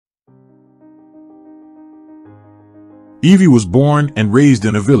Evie was born and raised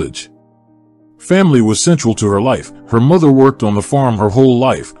in a village. Family was central to her life. Her mother worked on the farm her whole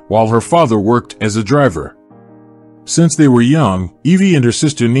life, while her father worked as a driver. Since they were young, Evie and her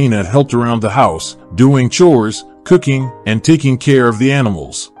sister Nina helped around the house, doing chores, cooking, and taking care of the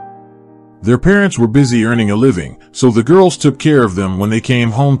animals. Their parents were busy earning a living, so the girls took care of them when they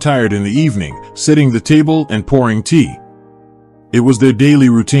came home tired in the evening, setting the table and pouring tea. It was their daily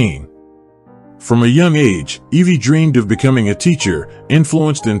routine. From a young age, Evie dreamed of becoming a teacher,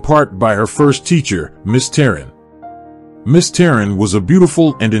 influenced in part by her first teacher, Miss Taryn. Miss Taryn was a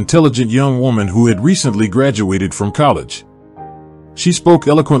beautiful and intelligent young woman who had recently graduated from college. She spoke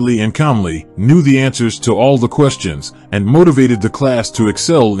eloquently and calmly, knew the answers to all the questions, and motivated the class to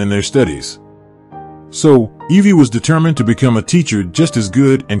excel in their studies. So, Evie was determined to become a teacher just as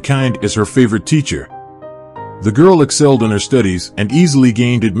good and kind as her favorite teacher. The girl excelled in her studies and easily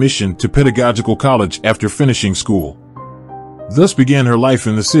gained admission to pedagogical college after finishing school. Thus began her life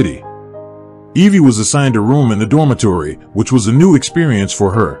in the city. Evie was assigned a room in the dormitory, which was a new experience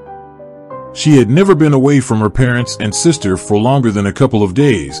for her. She had never been away from her parents and sister for longer than a couple of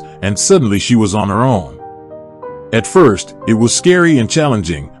days, and suddenly she was on her own. At first, it was scary and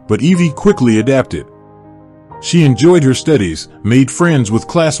challenging, but Evie quickly adapted. She enjoyed her studies, made friends with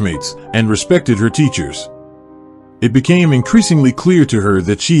classmates, and respected her teachers. It became increasingly clear to her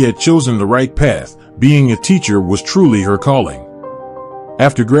that she had chosen the right path. Being a teacher was truly her calling.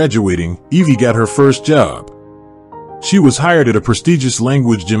 After graduating, Evie got her first job. She was hired at a prestigious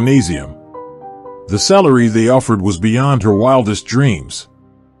language gymnasium. The salary they offered was beyond her wildest dreams.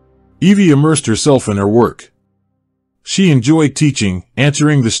 Evie immersed herself in her work. She enjoyed teaching,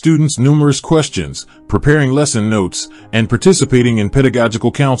 answering the students' numerous questions, preparing lesson notes, and participating in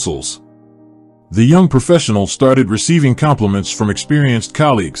pedagogical councils. The young professional started receiving compliments from experienced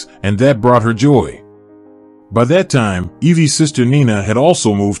colleagues, and that brought her joy. By that time, Evie's sister Nina had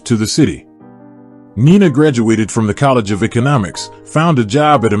also moved to the city. Nina graduated from the College of Economics, found a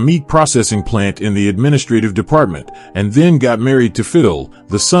job at a meat processing plant in the administrative department, and then got married to Phil,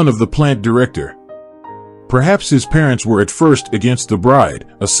 the son of the plant director. Perhaps his parents were at first against the bride,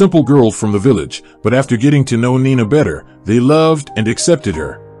 a simple girl from the village, but after getting to know Nina better, they loved and accepted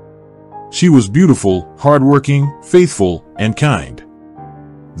her. She was beautiful, hardworking, faithful, and kind.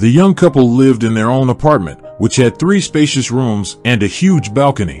 The young couple lived in their own apartment, which had 3 spacious rooms and a huge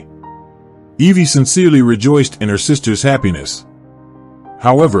balcony. Evie sincerely rejoiced in her sister's happiness.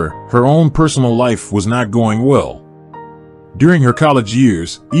 However, her own personal life was not going well. During her college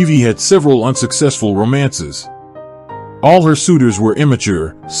years, Evie had several unsuccessful romances. All her suitors were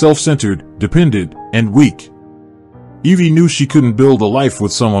immature, self-centered, dependent, and weak. Evie knew she couldn't build a life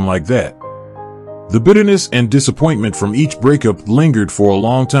with someone like that. The bitterness and disappointment from each breakup lingered for a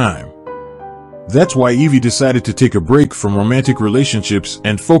long time. That's why Evie decided to take a break from romantic relationships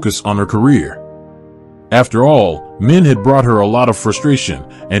and focus on her career. After all, men had brought her a lot of frustration,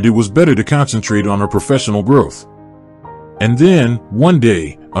 and it was better to concentrate on her professional growth. And then, one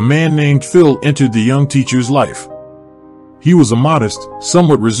day, a man named Phil entered the young teacher's life. He was a modest,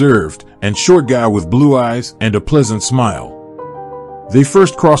 somewhat reserved, and short guy with blue eyes and a pleasant smile. They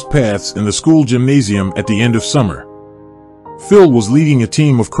first crossed paths in the school gymnasium at the end of summer. Phil was leading a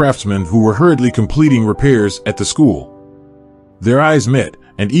team of craftsmen who were hurriedly completing repairs at the school. Their eyes met,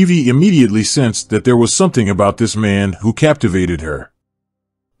 and Evie immediately sensed that there was something about this man who captivated her.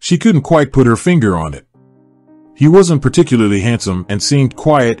 She couldn't quite put her finger on it. He wasn't particularly handsome and seemed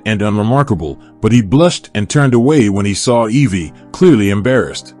quiet and unremarkable, but he blushed and turned away when he saw Evie, clearly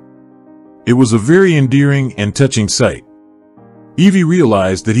embarrassed. It was a very endearing and touching sight. Evie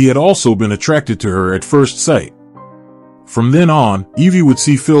realized that he had also been attracted to her at first sight. From then on, Evie would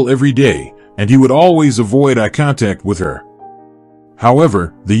see Phil every day, and he would always avoid eye contact with her.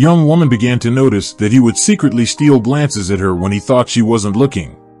 However, the young woman began to notice that he would secretly steal glances at her when he thought she wasn't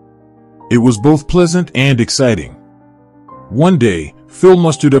looking. It was both pleasant and exciting. One day, Phil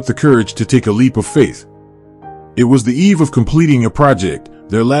mustered up the courage to take a leap of faith. It was the eve of completing a project,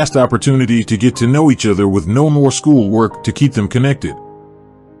 their last opportunity to get to know each other with no more school work to keep them connected.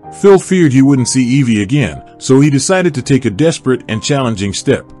 Phil feared he wouldn't see Evie again, so he decided to take a desperate and challenging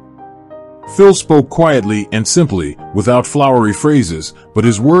step. Phil spoke quietly and simply, without flowery phrases, but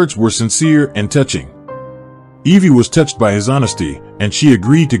his words were sincere and touching. Evie was touched by his honesty, and she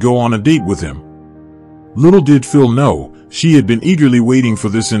agreed to go on a date with him. Little did Phil know, she had been eagerly waiting for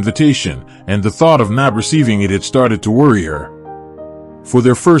this invitation, and the thought of not receiving it had started to worry her. For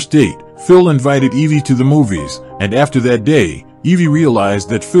their first date, Phil invited Evie to the movies, and after that day, Evie realized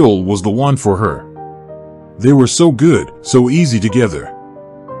that Phil was the one for her. They were so good, so easy together.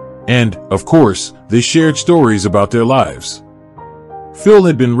 And, of course, they shared stories about their lives. Phil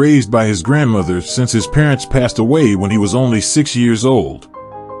had been raised by his grandmother since his parents passed away when he was only 6 years old.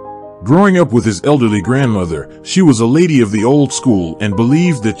 Growing up with his elderly grandmother, she was a lady of the old school and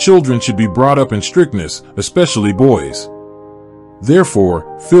believed that children should be brought up in strictness, especially boys.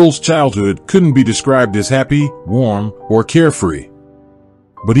 Therefore, Phil's childhood couldn't be described as happy, warm, or carefree.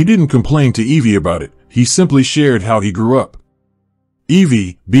 But he didn't complain to Evie about it, he simply shared how he grew up.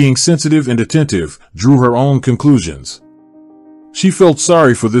 Evie, being sensitive and attentive, drew her own conclusions. She felt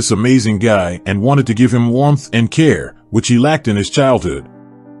sorry for this amazing guy and wanted to give him warmth and care, which he lacked in his childhood.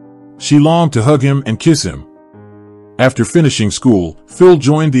 She longed to hug him and kiss him. After finishing school, Phil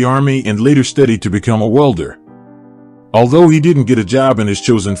joined the army and later studied to become a welder. Although he didn't get a job in his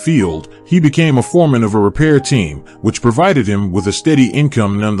chosen field, he became a foreman of a repair team, which provided him with a steady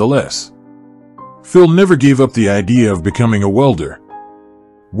income nonetheless. Phil never gave up the idea of becoming a welder.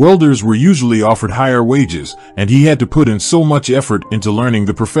 Welders were usually offered higher wages, and he had to put in so much effort into learning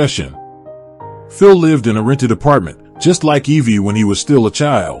the profession. Phil lived in a rented apartment, just like Evie when he was still a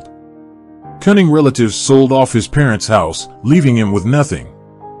child. Cunning relatives sold off his parents' house, leaving him with nothing.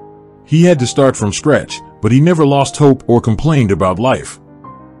 He had to start from scratch, but he never lost hope or complained about life.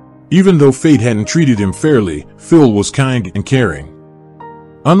 Even though fate hadn't treated him fairly, Phil was kind and caring.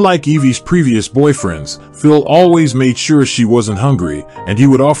 Unlike Evie's previous boyfriends, Phil always made sure she wasn't hungry, and he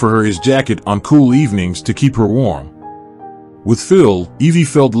would offer her his jacket on cool evenings to keep her warm. With Phil, Evie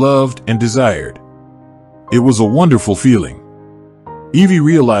felt loved and desired. It was a wonderful feeling. Evie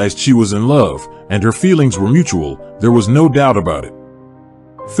realized she was in love, and her feelings were mutual, there was no doubt about it.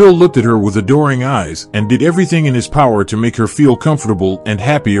 Phil looked at her with adoring eyes and did everything in his power to make her feel comfortable and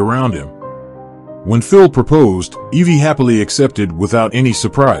happy around him. When Phil proposed, Evie happily accepted without any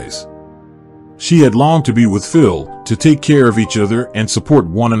surprise. She had longed to be with Phil, to take care of each other and support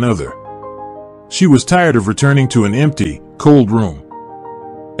one another. She was tired of returning to an empty, cold room.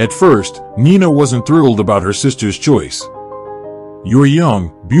 At first, Nina wasn't thrilled about her sister's choice. "You're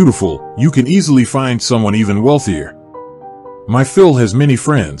young, beautiful, you can easily find someone even wealthier. My Phil has many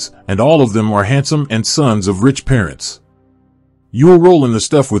friends, and all of them are handsome and sons of rich parents. You'll roll in the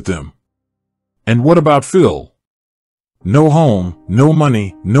stuff with them. And what about Phil? No home, no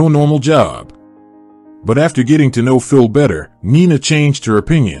money, no normal job." But after getting to know Phil better, Nina changed her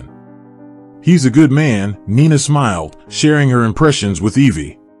opinion. "He's a good man," Nina smiled, sharing her impressions with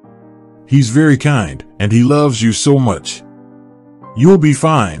Evie. "He's very kind, and he loves you so much. You'll be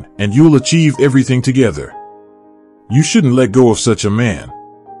fine, and you'll achieve everything together. You shouldn't let go of such a man.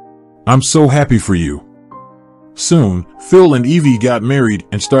 I'm so happy for you." Soon, Phil and Evie got married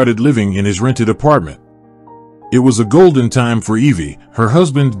and started living in his rented apartment. It was a golden time for Evie. Her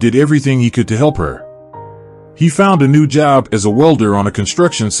husband did everything he could to help her. He found a new job as a welder on a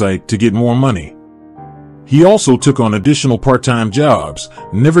construction site to get more money. He also took on additional part-time jobs,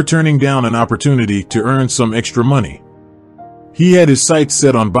 never turning down an opportunity to earn some extra money. He had his sights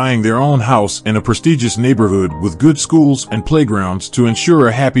set on buying their own house in a prestigious neighborhood with good schools and playgrounds to ensure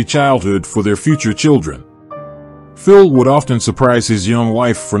a happy childhood for their future children. Phil would often surprise his young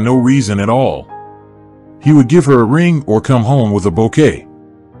wife for no reason at all. He would give her a ring or come home with a bouquet.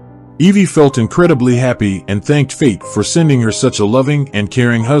 Evie felt incredibly happy and thanked fate for sending her such a loving and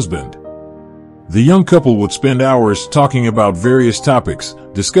caring husband. The young couple would spend hours talking about various topics,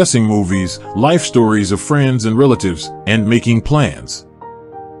 discussing movies, life stories of friends and relatives, and making plans.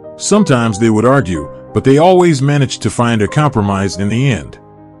 Sometimes they would argue, but they always managed to find a compromise in the end.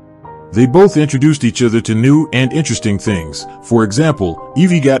 They both introduced each other to new and interesting things. For example,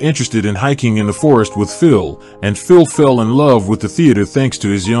 Evie got interested in hiking in the forest with Phil, and Phil fell in love with the theater thanks to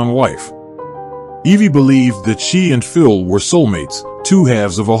his young wife. Evie believed that she and Phil were soulmates, two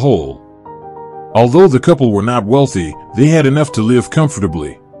halves of a whole. Although the couple were not wealthy, they had enough to live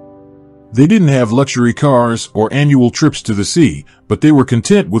comfortably. They didn't have luxury cars or annual trips to the sea, but they were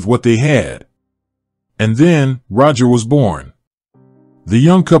content with what they had. And then, Roger was born. The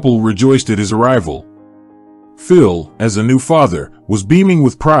young couple rejoiced at his arrival. Phil, as a new father, was beaming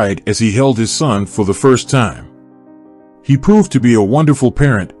with pride as he held his son for the first time. He proved to be a wonderful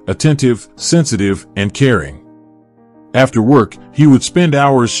parent, attentive, sensitive, and caring. After work, he would spend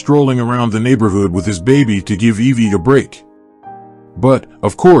hours strolling around the neighborhood with his baby to give Evie a break. But,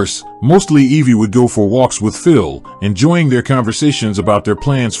 of course, mostly Evie would go for walks with Phil, enjoying their conversations about their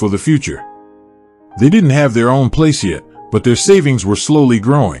plans for the future. They didn't have their own place yet, but their savings were slowly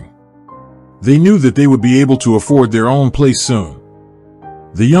growing. They knew that they would be able to afford their own place soon.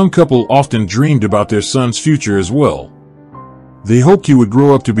 The young couple often dreamed about their son's future as well. They hoped he would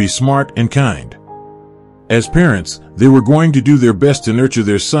grow up to be smart and kind. As parents, they were going to do their best to nurture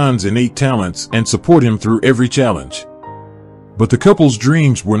their son's innate talents and support him through every challenge. But the couple's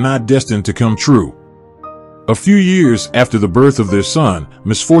dreams were not destined to come true. A few years after the birth of their son,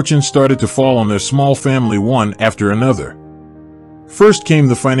 misfortune started to fall on their small family one after another. First came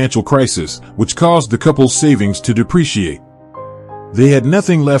the financial crisis, which caused the couple's savings to depreciate. They had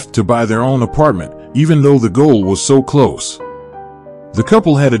nothing left to buy their own apartment, even though the goal was so close. The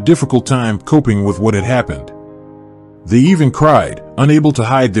couple had a difficult time coping with what had happened. They even cried, unable to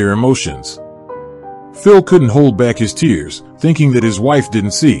hide their emotions. Phil couldn't hold back his tears, thinking that his wife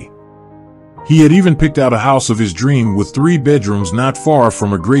didn't see. He had even picked out a house of his dream with 3 bedrooms not far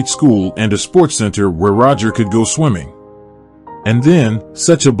from a great school and a sports center where Roger could go swimming. And then,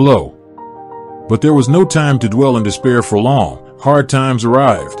 such a blow. But there was no time to dwell in despair for long. Hard times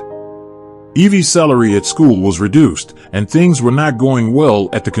arrived. Evie's salary at school was reduced, and things were not going well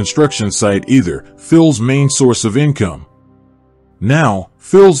at the construction site either, Phil's main source of income. Now,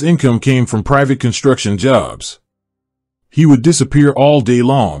 Phil's income came from private construction jobs. He would disappear all day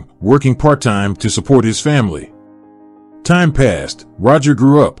long, working part-time to support his family. Time passed, Roger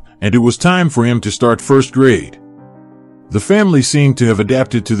grew up, and it was time for him to start first grade. The family seemed to have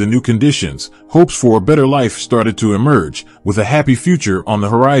adapted to the new conditions. Hopes for a better life started to emerge, with a happy future on the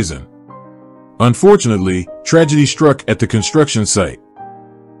horizon. Unfortunately, tragedy struck at the construction site.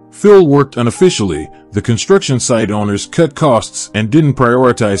 Phil worked unofficially. The construction site owners cut costs and didn't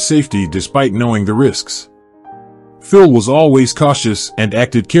prioritize safety despite knowing the risks. Phil was always cautious and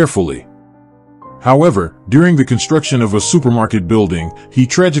acted carefully. However, during the construction of a supermarket building, he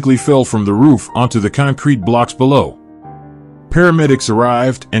tragically fell from the roof onto the concrete blocks below. Paramedics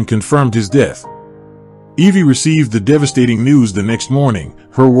arrived and confirmed his death. Evie received the devastating news the next morning.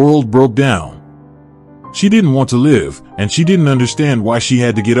 Her world broke down. She didn't want to live, and she didn't understand why she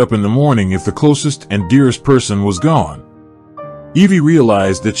had to get up in the morning if the closest and dearest person was gone. Evie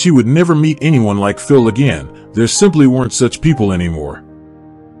realized that she would never meet anyone like Phil again. There simply weren't such people anymore.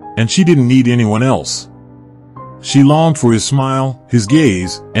 And she didn't need anyone else. She longed for his smile, his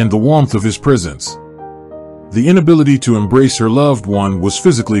gaze, and the warmth of his presence. The inability to embrace her loved one was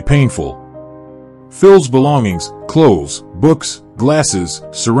physically painful. Phil's belongings, clothes, books, glasses,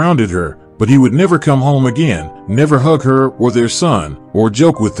 surrounded her, but he would never come home again, never hug her or their son, or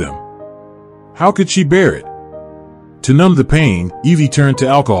joke with them. How could she bear it? To numb the pain, Evie turned to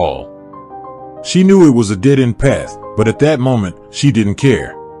alcohol. She knew it was a dead-end path, but at that moment, she didn't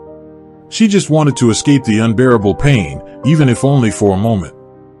care. She just wanted to escape the unbearable pain, even if only for a moment.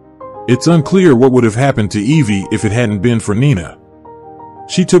 It's unclear what would have happened to Evie if it hadn't been for Nina.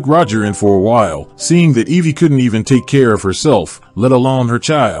 She took Roger in for a while, seeing that Evie couldn't even take care of herself, let alone her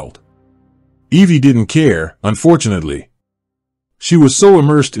child. Evie didn't care, unfortunately. She was so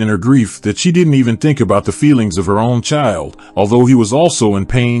immersed in her grief that she didn't even think about the feelings of her own child, although he was also in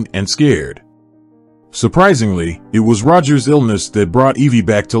pain and scared. Surprisingly, it was Roger's illness that brought Evie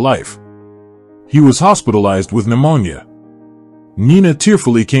back to life. He was hospitalized with pneumonia. Nina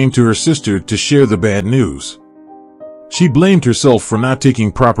tearfully came to her sister to share the bad news. She blamed herself for not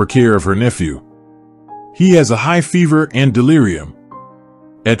taking proper care of her nephew. He has a high fever and delirium.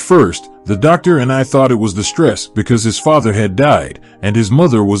 At first, the doctor and I thought it was the stress because his father had died and his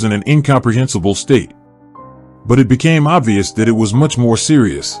mother was in an incomprehensible state. But it became obvious that it was much more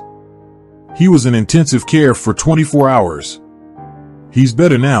serious. He was in intensive care for 24 hours. He's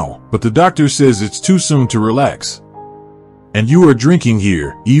better now, but the doctor says it's too soon to relax. And you are drinking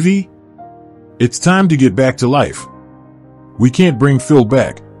here, Evie? It's time to get back to life. We can't bring Phil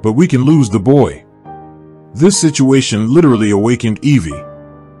back, but we can lose the boy. This situation literally awakened Evie.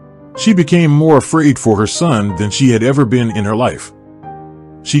 She became more afraid for her son than she had ever been in her life.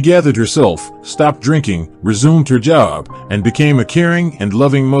 She gathered herself, stopped drinking, resumed her job, and became a caring and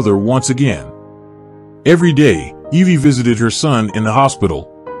loving mother once again. Every day, Evie visited her son in the hospital.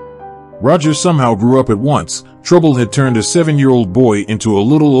 Roger somehow grew up at once. Trouble had turned a 7-year-old boy into a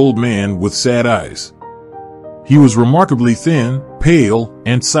little old man with sad eyes. He was remarkably thin, pale,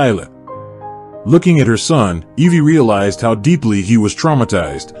 and silent. Looking at her son, Evie realized how deeply he was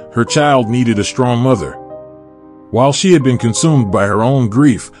traumatized. Her child needed a strong mother. While she had been consumed by her own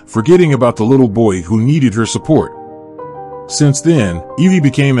grief, forgetting about the little boy who needed her support. Since then, Evie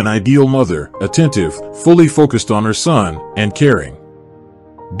became an ideal mother, attentive, fully focused on her son, and caring.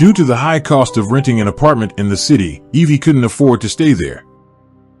 Due to the high cost of renting an apartment in the city, Evie couldn't afford to stay there.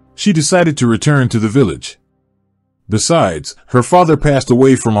 She decided to return to the village. Besides, her father passed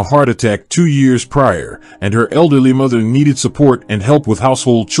away from a heart attack 2 years prior, and her elderly mother needed support and help with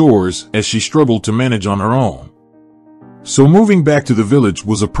household chores as she struggled to manage on her own. So moving back to the village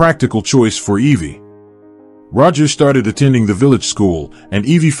was a practical choice for Evie. Roger started attending the village school, and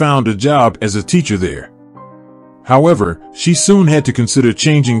Evie found a job as a teacher there. However, she soon had to consider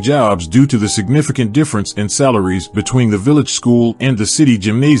changing jobs due to the significant difference in salaries between the village school and the city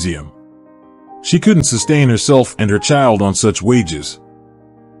gymnasium. She couldn't sustain herself and her child on such wages.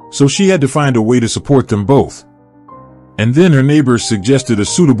 So she had to find a way to support them both. And then her neighbors suggested a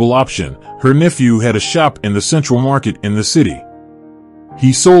suitable option. Her nephew had a shop in the central market in the city.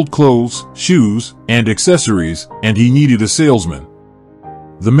 He sold clothes, shoes, and accessories, and he needed a salesman.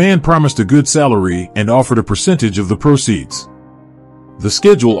 The man promised a good salary and offered a percentage of the proceeds. The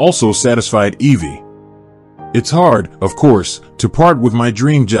schedule also satisfied Evie. It's hard, of course, to part with my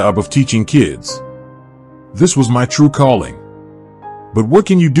dream job of teaching kids. This was my true calling. But what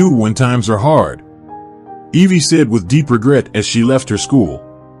can you do when times are hard? Evie said with deep regret as she left her school.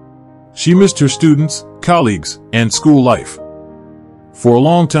 She missed her students, colleagues, and school life. For a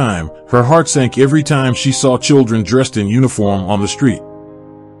long time, her heart sank every time she saw children dressed in uniform on the street.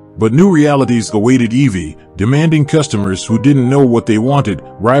 But new realities awaited Evie, demanding customers who didn't know what they wanted,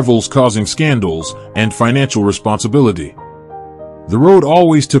 rivals causing scandals, and financial responsibility. The road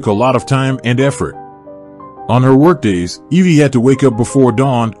always took a lot of time and effort. On her workdays, Evie had to wake up before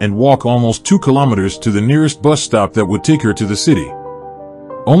dawn and walk almost 2 kilometers to the nearest bus stop that would take her to the city.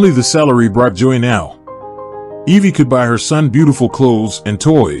 Only the salary brought joy now. Evie could buy her son beautiful clothes and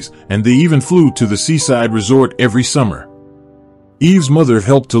toys, and they even flew to the seaside resort every summer. Eve's mother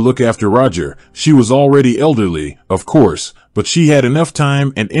helped to look after Roger. She was already elderly, of course, but she had enough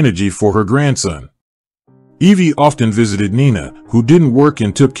time and energy for her grandson. Evie often visited Nina, who didn't work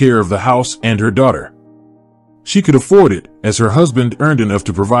and took care of the house and her daughter. She could afford it, as her husband earned enough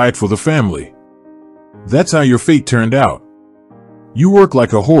to provide for the family. That's how your fate turned out. You work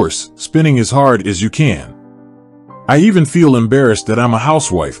like a horse, spinning as hard as you can. I even feel embarrassed that I'm a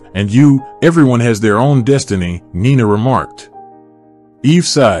housewife, and everyone has their own destiny, Nina remarked. Eve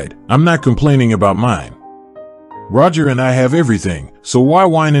sighed, I'm not complaining about mine. Roger and I have everything, so why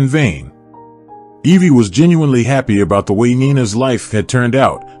whine in vain? Evie was genuinely happy about the way Nina's life had turned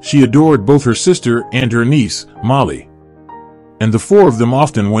out. She adored both her sister and her niece, Molly. And the 4 of them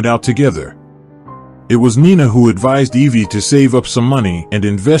often went out together. It was Nina who advised Evie to save up some money and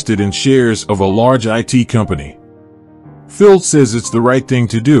invested in shares of a large IT company. Phil says it's the right thing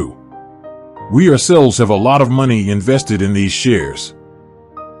to do. We ourselves have a lot of money invested in these shares.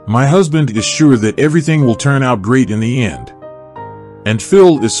 My husband is sure that everything will turn out great in the end. And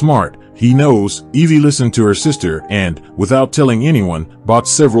Phil is smart. He knows. Evie listened to her sister and, without telling anyone, bought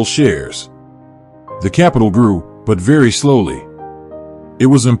several shares. The capital grew, but very slowly. It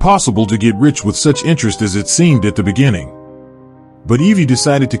was impossible to get rich with such interest as it seemed at the beginning. But Evie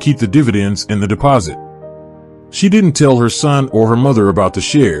decided to keep the dividends in the deposit. She didn't tell her son or her mother about the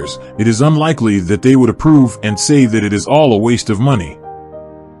shares. It is unlikely that they would approve and say that it is all a waste of money.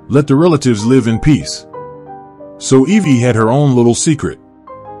 Let the relatives live in peace. So Evie had her own little secret.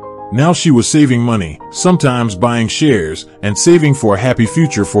 Now she was saving money, sometimes buying shares, and saving for a happy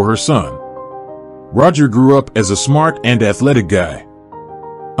future for her son. Roger grew up as a smart and athletic guy.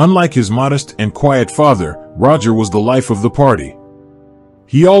 Unlike his modest and quiet father, Roger was the life of the party.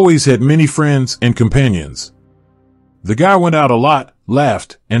 He always had many friends and companions. The guy went out a lot,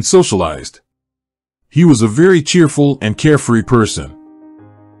 laughed, and socialized. He was a very cheerful and carefree person.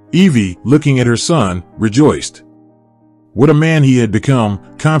 Evie, looking at her son, rejoiced. What a man he had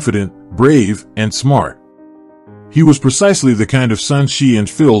become, confident, brave, and smart. He was precisely the kind of son she and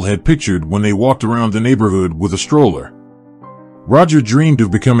Phil had pictured when they walked around the neighborhood with a stroller. Roger dreamed of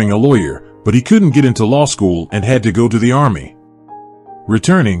becoming a lawyer, but he couldn't get into law school and had to go to the army.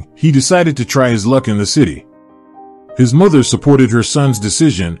 Returning, he decided to try his luck in the city. His mother supported her son's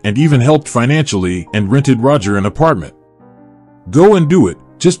decision and even helped financially and rented Roger an apartment. Go and do it.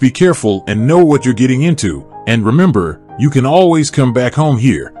 Just be careful and know what you're getting into, and remember, you can always come back home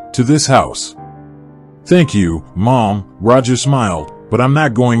here, to this house. Thank you, Mom, Roger smiled, but I'm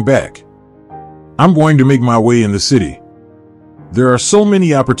not going back. I'm going to make my way in the city. There are so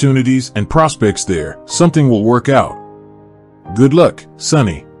many opportunities and prospects there, something will work out. Good luck,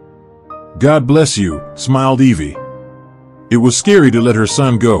 Sonny. God bless you, smiled Evie. It was scary to let her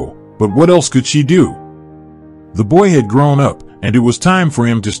son go, but what else could she do? The boy had grown up, and it was time for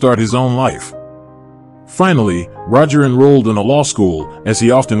him to start his own life. Finally, Roger enrolled in a law school, as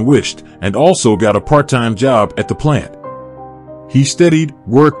he often wished, and also got a part-time job at the plant. He studied,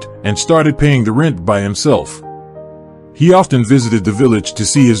 worked, and started paying the rent by himself. He often visited the village to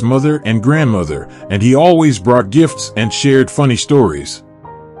see his mother and grandmother, and he always brought gifts and shared funny stories.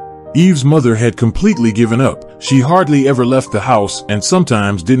 Eve's mother had completely given up. She hardly ever left the house and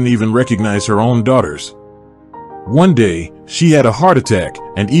sometimes didn't even recognize her own daughters. One day, she had a heart attack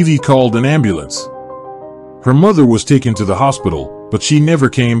and Evie called an ambulance. Her mother was taken to the hospital, but she never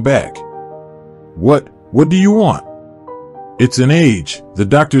came back. What do you want? It's an age, the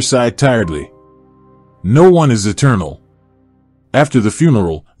doctor sighed tiredly. No one is eternal. After the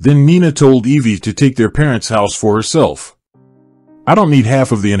funeral, then Nina told Evie to take their parents' house for herself. I don't need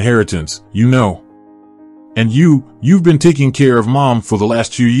half of the inheritance, you know. And you've been taking care of Mom for the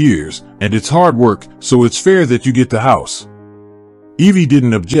last few years, and it's hard work, so it's fair that you get the house. Evie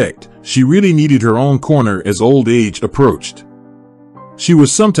didn't object. She really needed her own corner as old age approached. She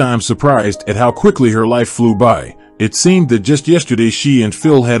was sometimes surprised at how quickly her life flew by. It seemed that just yesterday she and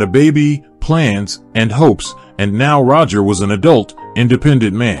Phil had a baby, plans, and hopes, and now Roger was an adult,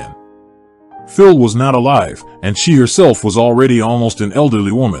 independent man. Phil was not alive, and she herself was already almost an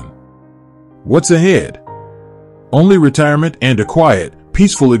elderly woman. What's ahead? Only retirement and a quiet,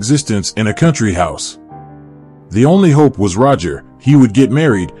 peaceful existence in a country house. The only hope was Roger. He would get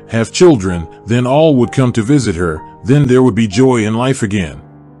married, have children, then all would come to visit her, then there would be joy in life again.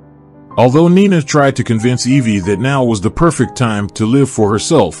 Although Nina tried to convince Evie that now was the perfect time to live for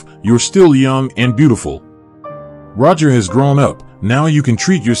herself, you're still young and beautiful. Roger has grown up, now you can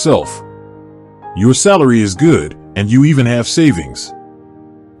treat yourself. Your salary is good, and you even have savings.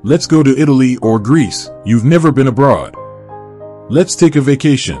 Let's go to Italy or Greece. You've never been abroad. Let's take a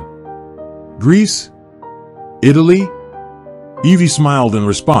vacation. Greece? Italy? Evie smiled in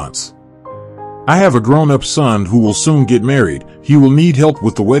response. I have a grown-up son who will soon get married. He will need help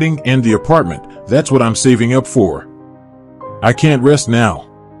with the wedding and the apartment. That's what I'm saving up for. I can't rest now.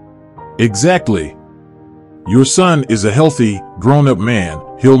 Exactly. Your son is a healthy, grown-up man.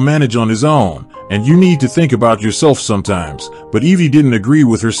 He'll manage on his own. And you need to think about yourself sometimes, but Evie didn't agree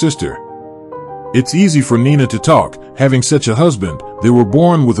with her sister. It's easy for Nina to talk, having such a husband. They were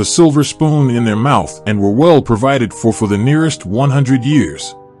born with a silver spoon in their mouth and were well provided for the nearest 100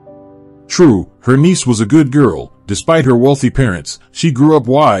 years. True, her niece was a good girl. Despite her wealthy parents, she grew up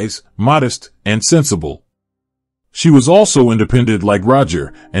wise, modest, and sensible. She was also independent like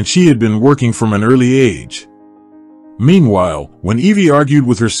Roger, and she had been working from an early age. Meanwhile, when Evie argued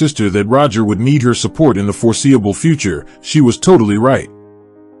with her sister that Roger would need her support in the foreseeable future, she was totally right.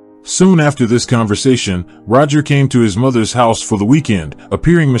 Soon after this conversation, Roger came to his mother's house for the weekend,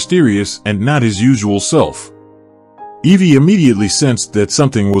 appearing mysterious and not his usual self. Evie immediately sensed that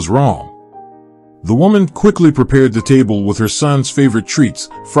something was wrong. The woman quickly prepared the table with her son's favorite treats,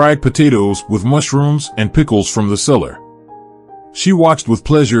 fried potatoes with mushrooms and pickles from the cellar. She watched with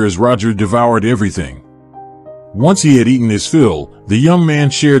pleasure as Roger devoured everything. Once he had eaten his fill, the young man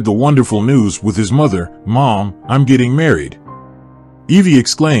shared the wonderful news with his mother. Mom, I'm getting married. Evie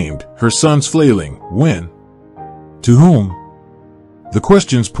exclaimed, her son's flailing. When? To whom? The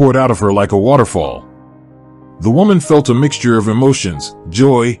questions poured out of her like a waterfall. The woman felt a mixture of emotions,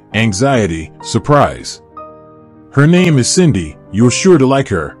 joy, anxiety, surprise. Her name is Cindy. You're sure to like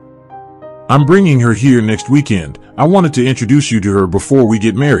her. I'm bringing her here next weekend. I wanted to introduce you to her before we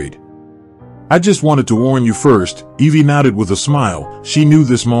get married. I just wanted to warn you first. Evie nodded with a smile. She knew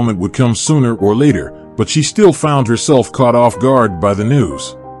this moment would come sooner or later, but she still found herself caught off guard by the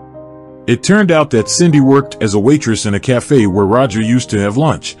news. It turned out that Cindy worked as a waitress in a cafe where Roger used to have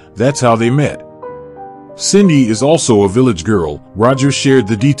lunch. That's how they met. Cindy is also a village girl. Roger shared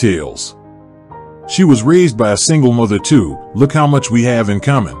the details. She was raised by a single mother too. Look how much we have in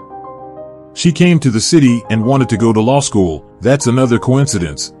common. She came to the city and wanted to go to law school. That's another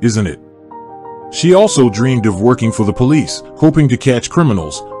coincidence, isn't it? She also dreamed of working for the police, hoping to catch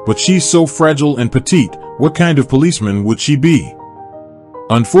criminals, but she's so fragile and petite. What kind of policeman would she be?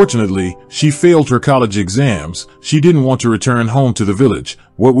 Unfortunately, she failed her college exams. She didn't want to return home to the village.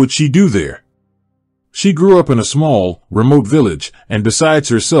 What would she do there? She grew up in a small, remote village, and besides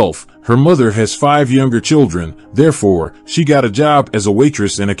herself, her mother has 5 younger children. Therefore, she got a job as a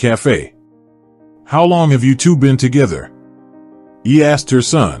waitress in a cafe. How long have you two been together? He asked her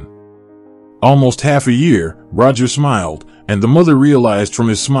son. Almost half a year, Roger smiled, and the mother realized from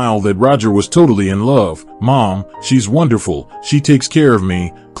his smile that Roger was totally in love. Mom, she's wonderful. She takes care of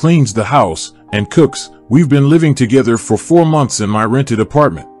me, cleans the house, and cooks. We've been living together for 4 months in my rented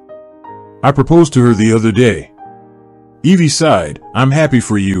apartment. I proposed to her the other day. Evie sighed. I'm happy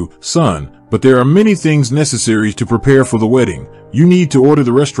for you, son, but there are many things necessary to prepare for the wedding. You need to order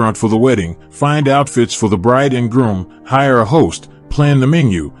the restaurant for the wedding, find outfits for the bride and groom, hire a host, plan the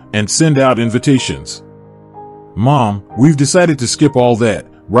menu, and send out invitations. Mom, we've decided to skip all that,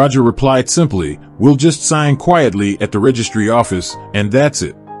 Roger replied simply. We'll just sign quietly at the registry office, and that's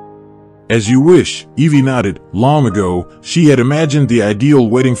it. As you wish, Evie nodded. Long ago, she had imagined the ideal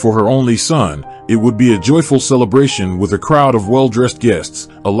wedding for her only son. It would be a joyful celebration with a crowd of well-dressed guests,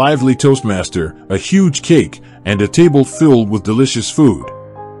 a lively toastmaster, a huge cake, and a table filled with delicious food.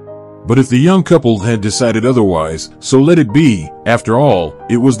 But if the young couple had decided otherwise, so let it be. After all,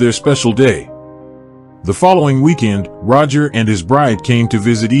 it was their special day. The following weekend, Roger and his bride came to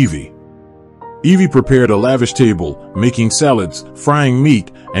visit Evie. Evie prepared a lavish table, making salads, frying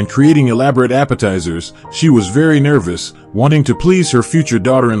meat, and creating elaborate appetizers. She was very nervous, wanting to please her future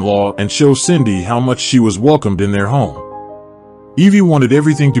daughter-in-law and show Cindy how much she was welcomed in their home. Evie wanted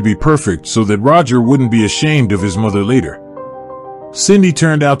everything to be perfect so that Roger wouldn't be ashamed of his mother later. Cindy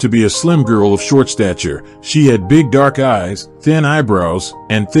turned out to be a slim girl of short stature. She had big dark eyes, thin eyebrows,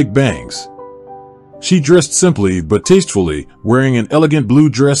 and thick bangs. She dressed simply but tastefully, wearing an elegant blue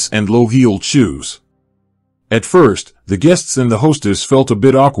dress and low-heeled shoes. At first, the guests and the hostess felt a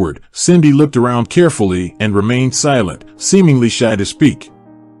bit awkward. Cindy looked around carefully and remained silent, seemingly shy to speak.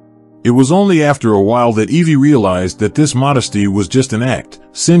 It was only after a while that Evie realized that this modesty was just an act.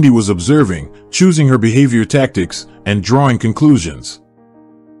 Cindy was observing, choosing her behavior tactics, and drawing conclusions.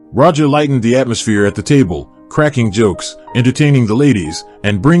 Roger lightened the atmosphere at the table, cracking jokes, entertaining the ladies,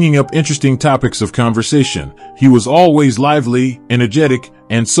 and bringing up interesting topics of conversation. He was always lively, energetic,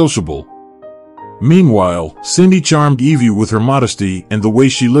 and sociable. Meanwhile, Cindy charmed Evie with her modesty and the way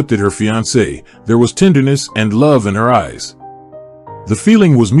she looked at her fiancé. There was tenderness and love in her eyes. The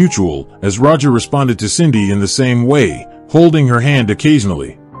feeling was mutual, as Roger responded to Cindy in the same way, holding her hand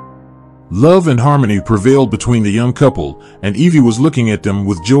occasionally. Love and harmony prevailed between the young couple, and Evie was looking at them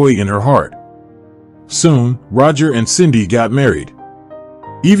with joy in her heart. Soon, Roger and Cindy got married.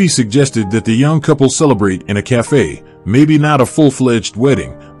 Evie suggested that the young couple celebrate in a cafe, maybe not a full-fledged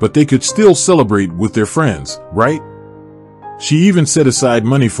wedding, but they could still celebrate with their friends, right? She even set aside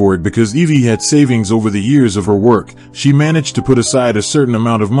money for it because Evie had savings over the years of her work. She managed to put aside a certain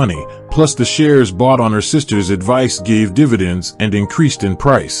amount of money, plus the shares bought on her sister's advice gave dividends and increased in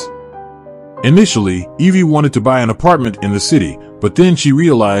price. Initially, Evie wanted to buy an apartment in the city, but then she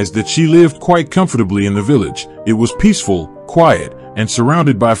realized that she lived quite comfortably in the village. It was peaceful, quiet, and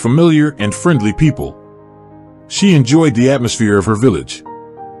surrounded by familiar and friendly people. She enjoyed the atmosphere of her village.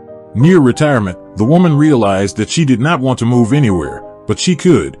 Near retirement, the woman realized that she did not want to move anywhere, but she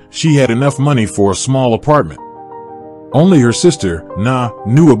could. She had enough money for a small apartment. Only her sister, Na,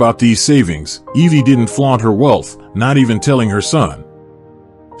 knew about these savings. Evie didn't flaunt her wealth, not even telling her son.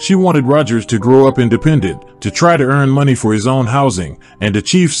 She wanted Roger to grow up independent, to try to earn money for his own housing, and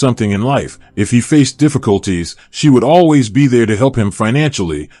achieve something in life. If he faced difficulties, she would always be there to help him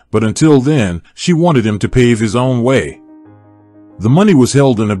financially, but until then, she wanted him to pave his own way. The money was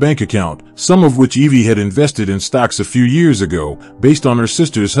held in a bank account, some of which Evie had invested in stocks a few years ago, based on her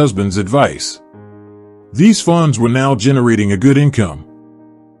sister's husband's advice. These funds were now generating a good income.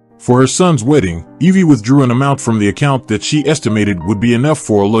 For her son's wedding, Evie withdrew an amount from the account that she estimated would be enough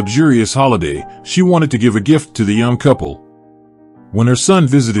for a luxurious holiday. She wanted to give a gift to the young couple. When her son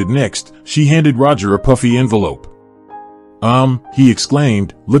visited next, she handed Roger a puffy envelope. He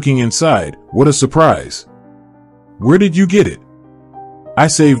exclaimed, looking inside. What a surprise. Where did you get it? I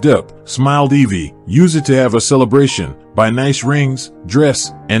saved up, smiled Evie. Use it to have a celebration. Buy nice rings,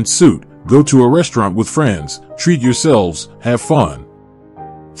 dress, and suit. Go to a restaurant with friends. Treat yourselves. Have fun.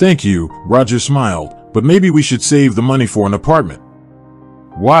 Thank you, Roger smiled, but maybe we should save the money for an apartment.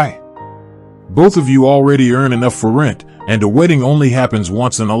 Why? Both of you already earn enough for rent, and a wedding only happens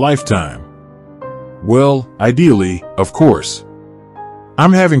once in a lifetime. Well, ideally, of course.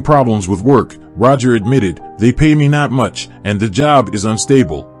 I'm having problems with work, Roger admitted. They pay me not much, and the job is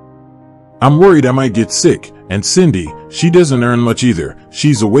unstable. I'm worried I might get sick, and Cindy, she doesn't earn much either.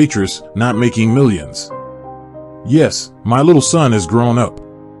 She's a waitress, not making millions. Yes, my little son has grown up.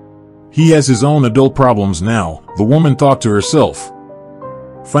 He has his own adult problems now, the woman thought to herself.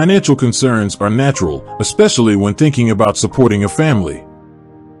 Financial concerns are natural, especially when thinking about supporting a family.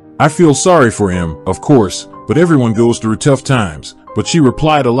 I feel sorry for him, of course, but everyone goes through tough times. But she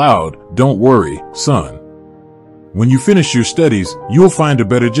replied aloud, don't worry, son. When you finish your studies, you'll find a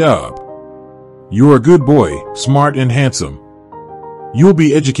better job. You're a good boy, smart and handsome. You'll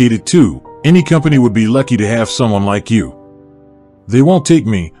be educated too. Any company would be lucky to have someone like you. They won't take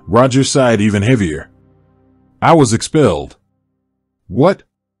me, Roger sighed even heavier. I was expelled. What?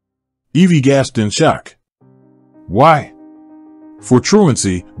 Evie gasped in shock. Why? For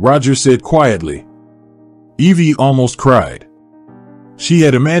truancy, Roger said quietly. Evie almost cried. She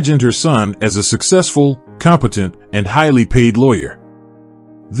had imagined her son as a successful, competent, and highly paid lawyer.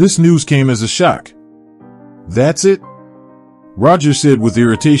 This news came as a shock. That's it? Roger said with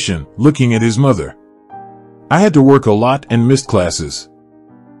irritation, looking at his mother. I had to work a lot and missed classes.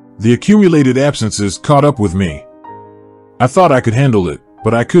 The accumulated absences caught up with me. I thought I could handle it,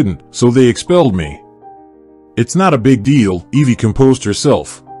 but I couldn't, so they expelled me. It's not a big deal, Evie composed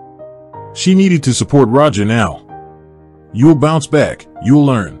herself. She needed to support Roger now. You'll bounce back, you'll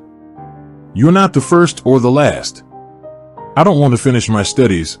learn. You're not the first or the last. I don't want to finish my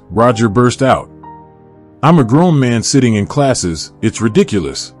studies, Roger burst out. I'm a grown man sitting in classes, it's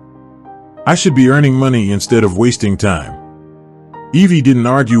ridiculous. I should be earning money instead of wasting time. Evie didn't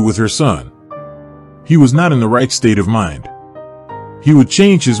argue with her son. He was not in the right state of mind. He would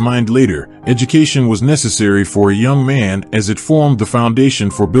change his mind later. Education was necessary for a young man as it formed the foundation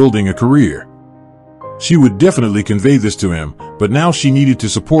for building a career. She would definitely convey this to him, but now she needed to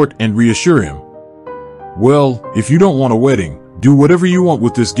support and reassure him. Well, if you don't want a wedding, do whatever you want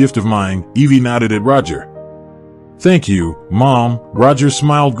with this gift of mine, Evie nodded at Roger. Thank you, Mom, Roger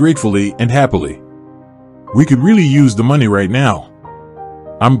smiled gratefully and happily. We could really use the money right now.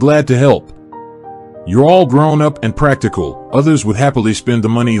 I'm glad to help. You're all grown up and practical. Others would happily spend the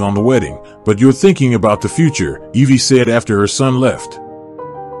money on the wedding, but you're thinking about the future, Evie said after her son left.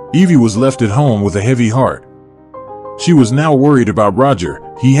 Evie was left at home with a heavy heart. She was now worried about Roger.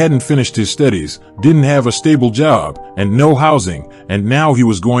 He hadn't finished his studies, didn't have a stable job, and no housing, and now he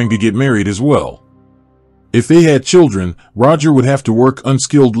was going to get married as well. If they had children, Roger would have to work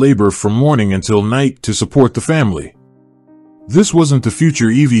unskilled labor from morning until night to support the family. This wasn't the future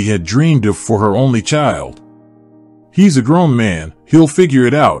Evie had dreamed of for her only child. He's a grown man, he'll figure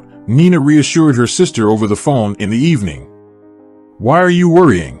it out, Nina reassured her sister over the phone in the evening. Why are you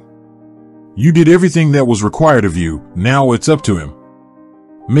worrying? You did everything that was required of you, now it's up to him.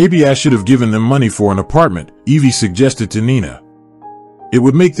 Maybe I should have given them money for an apartment, Evie suggested to Nina. It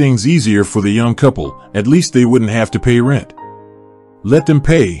would make things easier for the young couple, at least they wouldn't have to pay rent. Let them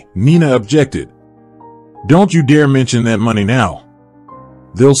pay, Nina objected. Don't you dare mention that money now.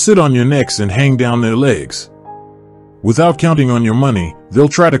 They'll sit on your necks and hang down their legs. Without counting on your money, they'll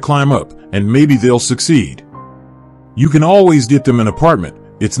try to climb up, and maybe they'll succeed. You can always get them an apartment,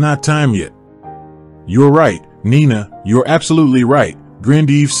 it's not time yet. You're right, Nina, you're absolutely right, grinned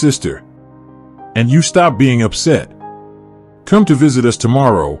Eve's sister. And you stop being upset. Come to visit us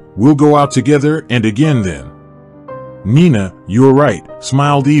tomorrow, we'll go out together and again then. Nina, you're right,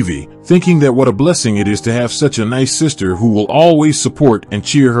 smiled Evie, thinking that what a blessing it is to have such a nice sister who will always support and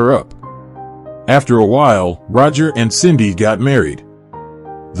cheer her up. After a while, Roger and Cindy got married.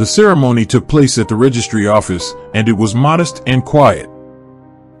 The ceremony took place at the registry office, and it was modest and quiet.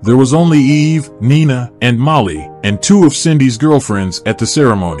 There was only Eve, Nina, and Molly, and two of Cindy's girlfriends at the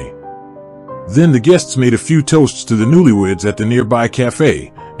ceremony. Then the guests made a few toasts to the newlyweds at the nearby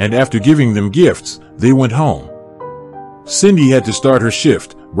cafe, and after giving them gifts, they went home. Cindy had to start her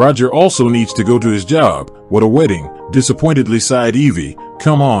shift. Roger also needs to go to his job. What a wedding, disappointedly sighed Evie.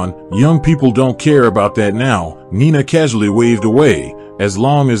 Come on, young people don't care about that now, Nina casually waved away, as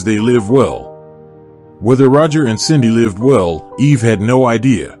long as they live well. Whether Roger and Cindy lived well, Eve had no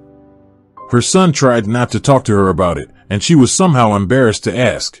idea. Her son tried not to talk to her about it, and she was somehow embarrassed to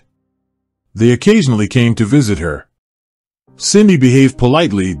ask. They occasionally came to visit her. Cindy behaved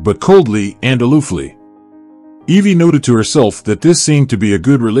politely but coldly and aloofly. Evie noted to herself that this seemed to be a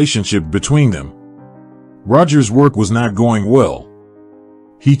good relationship between them. Roger's work was not going well.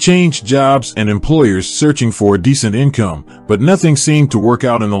 He changed jobs and employers searching for a decent income, but nothing seemed to work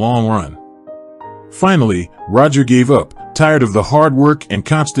out in the long run. Finally, Roger gave up, tired of the hard work and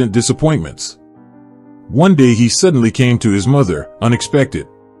constant disappointments. One day he suddenly came to his mother, unexpected.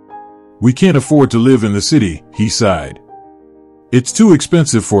 We can't afford to live in the city, he sighed. It's too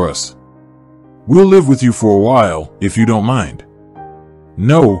expensive for us. We'll live with you for a while, if you don't mind.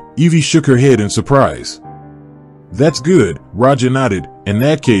 No, Evie shook her head in surprise. That's good, Roger nodded. In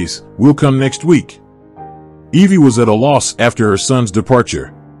that case, we'll come next week. Evie was at a loss after her son's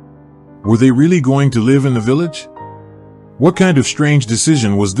departure. Were they really going to live in the village? What kind of strange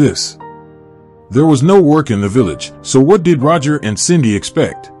decision was this? There was no work in the village, so what did Roger and Cindy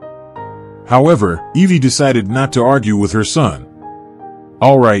expect? However, Evie decided not to argue with her son.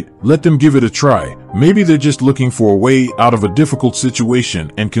 All right, let them give it a try. Maybe they're just looking for a way out of a difficult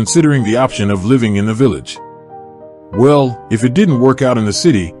situation and considering the option of living in the village. Well, if it didn't work out in the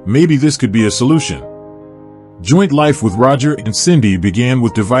city, maybe this could be a solution. Joint life with Roger and Cindy began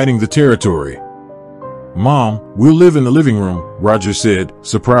with dividing the territory. Mom, we'll live in the living room, Roger said,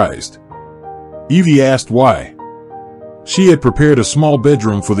 surprised. Evie asked why. She had prepared a small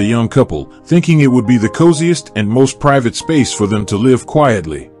bedroom for the young couple, thinking it would be the coziest and most private space for them to live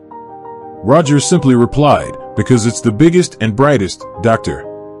quietly. Roger simply replied, because it's the biggest and brightest, Doctor.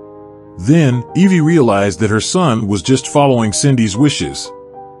 Then, Evie realized that her son was just following Cindy's wishes.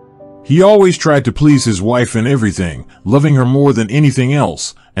 He always tried to please his wife in everything, loving her more than anything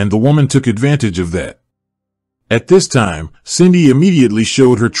else, and the woman took advantage of that. At this time, Cindy immediately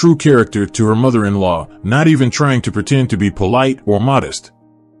showed her true character to her mother-in-law, not even trying to pretend to be polite or modest.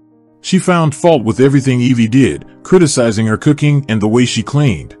 She found fault with everything Evie did, criticizing her cooking and the way she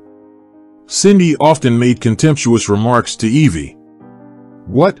cleaned. Cindy often made contemptuous remarks to Evie.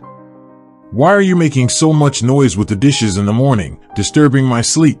 "What? Why are you making so much noise with the dishes in the morning, disturbing my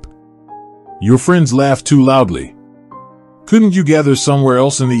sleep? Your friends laugh too loudly. Couldn't you gather somewhere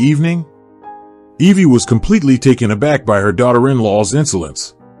else in the evening?" Evie was completely taken aback by her daughter-in-law's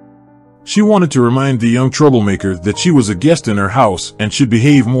insolence. She wanted to remind the young troublemaker that she was a guest in her house and should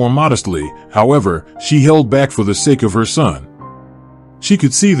behave more modestly. However, she held back for the sake of her son. She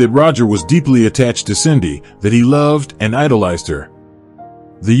could see that Roger was deeply attached to Cindy, that he loved and idolized her.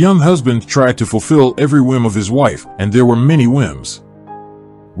 The young husband tried to fulfill every whim of his wife, and there were many whims.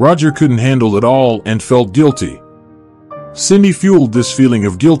 Roger couldn't handle it all and felt guilty. Cindy fueled this feeling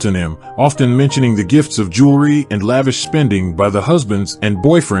of guilt in him, often mentioning the gifts of jewelry and lavish spending by the husbands and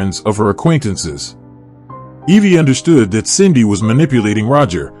boyfriends of her acquaintances. Evie understood that Cindy was manipulating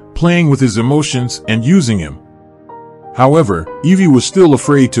Roger, playing with his emotions and using him. However, Evie was still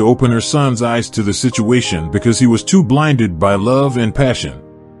afraid to open her son's eyes to the situation because he was too blinded by love and passion.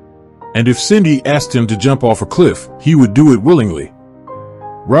 And if Cindy asked him to jump off a cliff, he would do it willingly.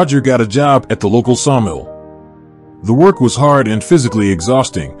 Roger got a job at the local sawmill. The work was hard and physically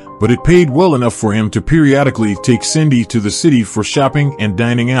exhausting, but it paid well enough for him to periodically take Cindy to the city for shopping and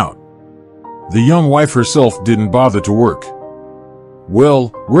dining out. The young wife herself didn't bother to work.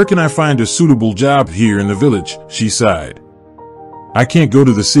 "Well, where can I find a suitable job here in the village?" she sighed. "I can't go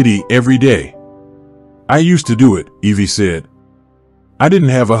to the city every day." "I used to do it," Evie said. "I didn't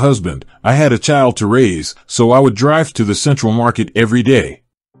have a husband, I had a child to raise, so I would drive to the central market every day."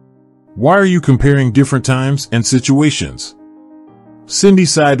 "Why are you comparing different times and situations?" Cindy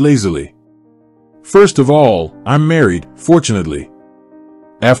sighed lazily. "First of all, I'm married, fortunately.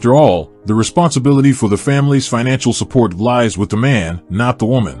 After all, the responsibility for the family's financial support lies with the man, not the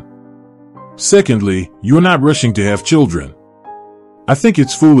woman. Secondly, you're not rushing to have children. I think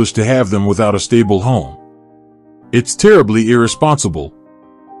it's foolish to have them without a stable home. It's terribly irresponsible.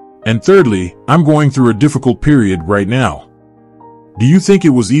 And thirdly, I'm going through a difficult period right now. Do you think it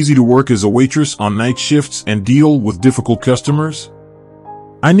was easy to work as a waitress on night shifts and deal with difficult customers?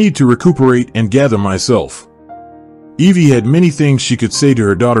 I need to recuperate and gather myself." Evie had many things she could say to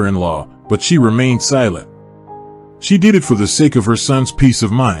her daughter-in-law, but she remained silent. She did it for the sake of her son's peace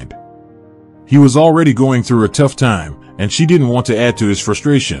of mind. He was already going through a tough time, and she didn't want to add to his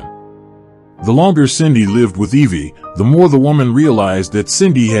frustration. The longer Cindy lived with Evie, the more the woman realized that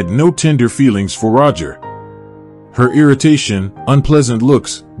Cindy had no tender feelings for Roger. Her irritation, unpleasant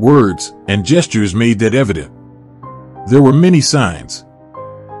looks, words, and gestures made that evident. There were many signs.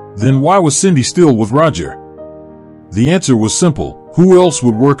 Then why was Cindy still with Roger? The answer was simple. Who else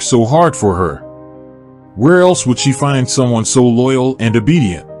would work so hard for her? Where else would she find someone so loyal and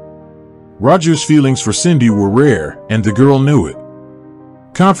obedient? Roger's feelings for Cindy were rare, and the girl knew it.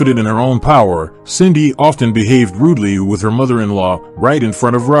 Confident in her own power, Cindy often behaved rudely with her mother-in-law right in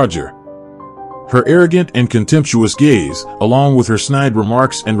front of Roger. Her arrogant and contemptuous gaze, along with her snide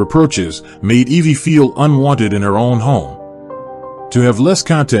remarks and reproaches, made Evie feel unwanted in her own home. To have less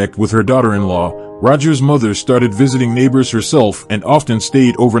contact with her daughter-in-law, Roger's mother started visiting neighbors herself and often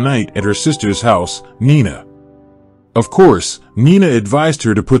stayed overnight at her sister's house, Nina. Of course, Nina advised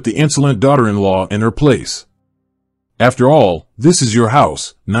her to put the insolent daughter-in-law in her place. "After all, this is your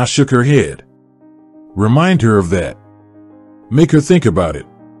house," Na shook her head. "Remind her of that. Make her think about it.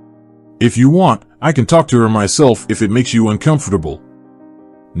 If you want, I can talk to her myself if it makes you uncomfortable."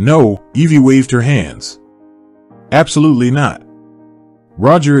 "No," Evie waved her hands. "Absolutely not.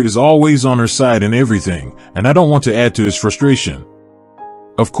 Roger is always on her side in everything, and I don't want to add to his frustration."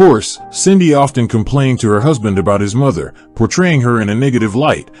 Of course, Cindy often complained to her husband about his mother, portraying her in a negative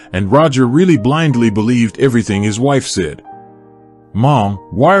light, and Roger really blindly believed everything his wife said. "Mom,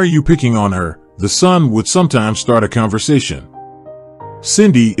 why are you picking on her?" the son would sometimes start a conversation.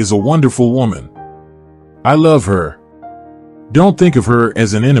 "Cindy is a wonderful woman. I love her. Don't think of her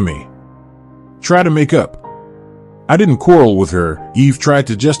as an enemy. Try to make up." "I didn't quarrel with her," Eve tried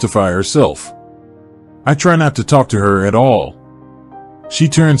to justify herself. "I try not to talk to her at all. She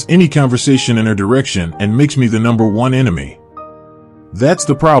turns any conversation in her direction and makes me the number one enemy. That's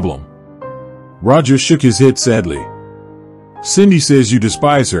the problem." Roger shook his head sadly. "Cindy says you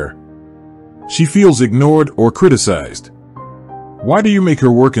despise her. she feels ignored or criticized. Why do you make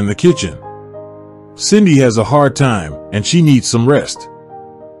her work in the kitchen? Cindy has a hard time, and she needs some rest.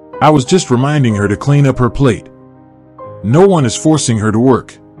 I was just reminding her to clean up her plate. No one is forcing her to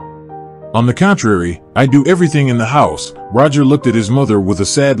work. On the contrary, I do everything in the house. Roger looked at his mother with a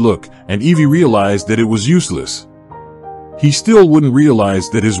sad look, and Evie realized that it was useless. He still wouldn't realize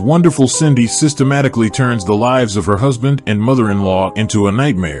that his wonderful Cindy systematically turns the lives of her husband and mother-in-law into a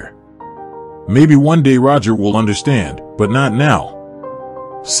nightmare. Maybe one day Roger will understand, but not now.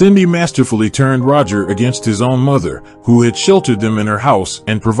 Cindy masterfully turned Roger against his own mother, who had sheltered them in her house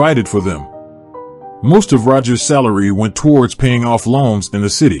and provided for them. Most of Roger's salary went towards paying off loans in the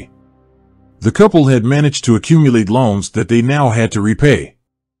city. The couple had managed to accumulate loans that they now had to repay.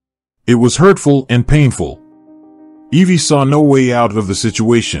 It was hurtful and painful. Evie saw no way out of the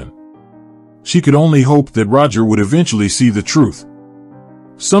situation. She could only hope that Roger would eventually see the truth.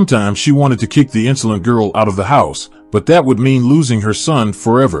 Sometimes she wanted to kick the insolent girl out of the house, but that would mean losing her son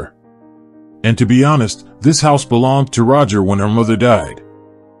forever. And to be honest, this house belonged to Roger when her mother died.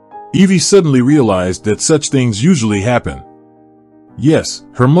 Evie suddenly realized that such things usually happen. Yes,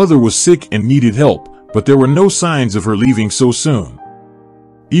 her mother was sick and needed help, but there were no signs of her leaving so soon.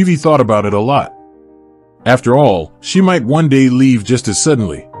 Evie thought about it a lot. After all, she might one day leave just as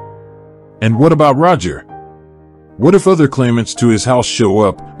suddenly. And what about Roger? What if other claimants to his house show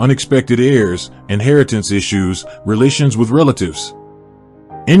up, unexpected heirs, inheritance issues, relations with relatives?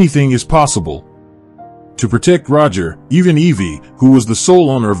 Anything is possible. To protect Roger, even Evie, who was the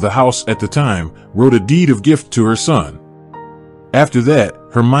sole owner of the house at the time, wrote a deed of gift to her son. After that,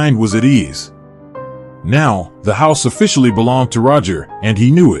 her mind was at ease. Now, the house officially belonged to Roger, and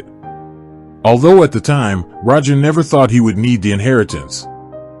he knew it. Although at the time, Roger never thought he would need the inheritance.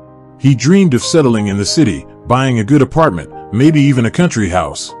 He dreamed of settling in the city, buying a good apartment, maybe even a country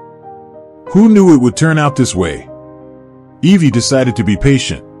house. Who knew it would turn out this way? Evie decided to be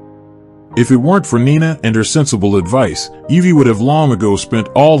patient. If it weren't for Nina and her sensible advice, Evie would have long ago spent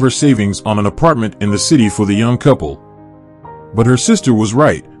all her savings on an apartment in the city for the young couple. But her sister was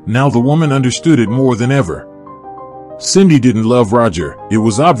right. Now the woman understood it more than ever. Cindy didn't love Roger. It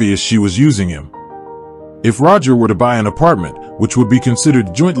was obvious she was using him. If Roger were to buy an apartment, which would be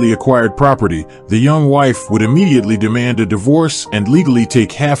considered jointly acquired property, the young wife would immediately demand a divorce and legally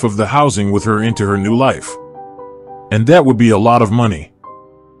take half of the housing with her into her new life. And that would be a lot of money.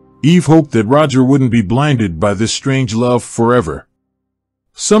 Eve hoped that Roger wouldn't be blinded by this strange love forever.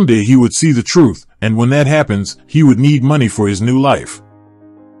 Someday he would see the truth, and when that happens, he would need money for his new life.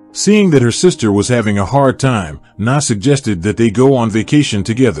 Seeing that her sister was having a hard time, Na suggested that they go on vacation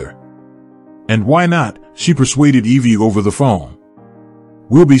together. And why not? She persuaded Evie over the phone.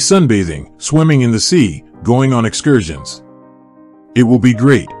 We'll be sunbathing, swimming in the sea, going on excursions. It will be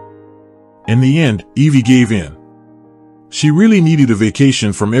great. In the end, Evie gave in. She really needed a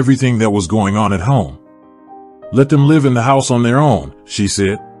vacation from everything that was going on at home. Let them live in the house on their own, she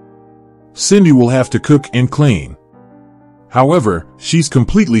said. Cindy will have to cook and clean. However, she's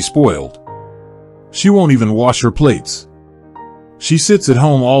completely spoiled. She won't even wash her plates. She sits at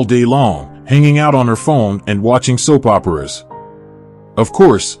home all day long, hanging out on her phone and watching soap operas. Of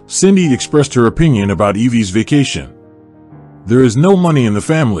course, Cindy expressed her opinion about Evie's vacation. There is no money in the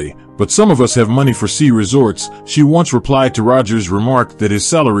family, but some of us have money for sea resorts, she once replied to Roger's remark that his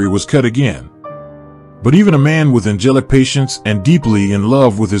salary was cut again. But even a man with angelic patience and deeply in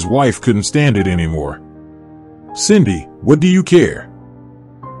love with his wife couldn't stand it anymore. Cindy, what do you care?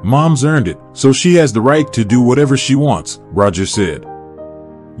 Mom's earned it, so she has the right to do whatever she wants, Roger said.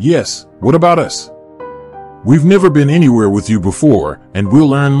 Yes, what about us? We've never been anywhere with you before, and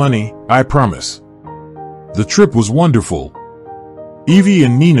we'll earn money, I promise. The trip was wonderful. Evie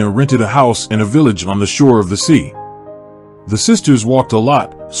and Nina rented a house in a village on the shore of the sea. The sisters walked a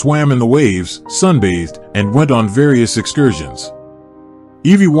lot, swam in the waves, sunbathed, and went on various excursions.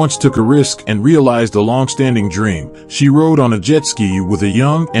 Evie once took a risk and realized a long-standing dream. She rode on a jet ski with a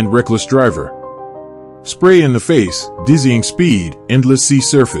young and reckless driver. Spray in the face, dizzying speed, endless sea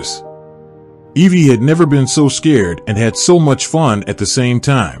surface. Evie had never been so scared and had so much fun at the same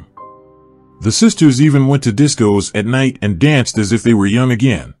time. The sisters even went to discos at night and danced as if they were young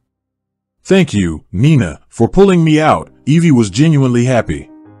again. Thank you, Nina, for pulling me out. Evie was genuinely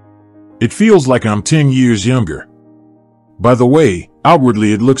happy. It feels like I'm 10 years younger. By the way,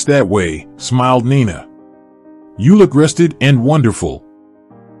 outwardly it looks that way, smiled Nina. You look rested and wonderful.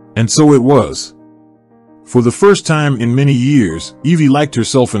 And so it was. For the first time in many years, Evie liked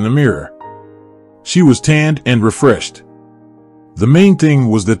herself in the mirror. She was tanned and refreshed. The main thing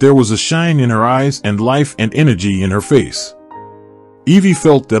was that there was a shine in her eyes and life and energy in her face. Evie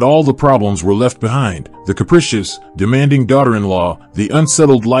felt that all the problems were left behind: the capricious, demanding daughter-in-law, the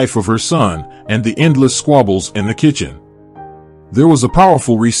unsettled life of her son, and the endless squabbles in the kitchen. There was a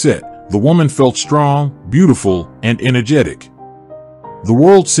powerful reset. The woman felt strong, beautiful, and energetic. The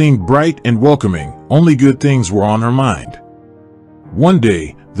world seemed bright and welcoming. Only good things were on her mind. One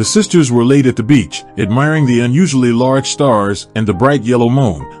day, the sisters were laid at the beach, admiring the unusually large stars and the bright yellow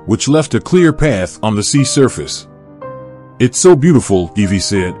moon, which left a clear path on the sea surface. "It's so beautiful," Evie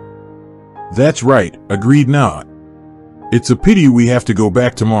said. "That's right," agreed Noah. "It's a pity we have to go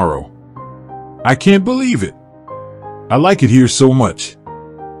back tomorrow. I can't believe it. I like it here so much.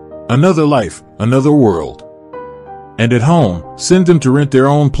 Another life, another world. And at home, send them to rent their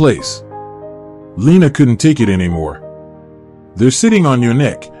own place." Lena couldn't take it anymore. "They're sitting on your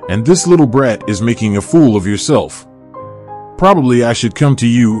neck, and this little brat is making a fool of yourself. Probably I should come to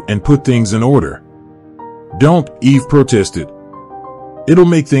you and put things in order." "Don't," Eve protested. "It'll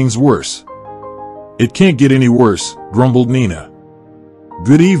make things worse." "It can't get any worse," grumbled Nina.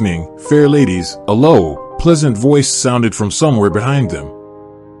 "Good evening, fair ladies," a low, pleasant voice sounded from somewhere behind them.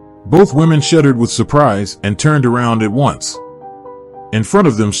 Both women shuddered with surprise and turned around at once. In front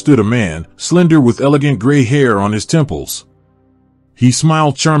of them stood a man, slender with elegant gray hair on his temples. He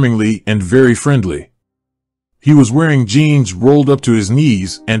smiled charmingly and very friendly. He was wearing jeans rolled up to his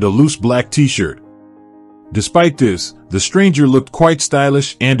knees and a loose black t-shirt. Despite this, the stranger looked quite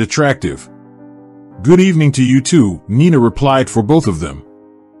stylish and attractive. "Good evening to you too," Nina replied for both of them.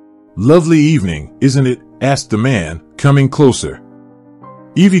 "Lovely evening, isn't it?" asked the man, coming closer.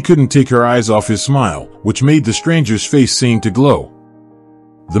 Evie couldn't take her eyes off his smile, which made the stranger's face seem to glow.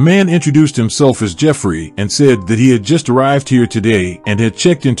 The man introduced himself as Jeffrey and said that he had just arrived here today and had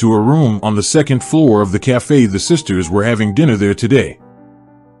checked into a room on the second floor of the cafe. The sisters were having dinner there today.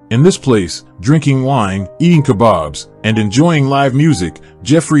 In this place, drinking wine, eating kebabs, and enjoying live music,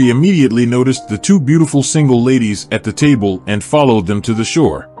 Jeffrey immediately noticed the two beautiful single ladies at the table and followed them to the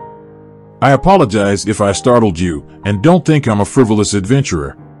shore. "I apologize if I startled you, and don't think I'm a frivolous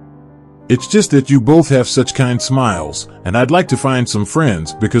adventurer. It's just that you both have such kind smiles, and I'd like to find some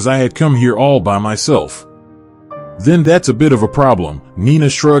friends because I had come here all by myself." "Then that's a bit of a problem," Nina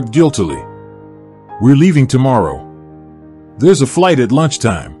shrugged guiltily. "We're leaving tomorrow. There's a flight at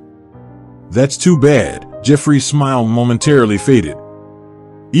lunchtime." "That's too bad." Jeffrey's smile momentarily faded.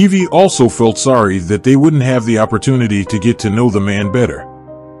 Evie also felt sorry that they wouldn't have the opportunity to get to know the man better.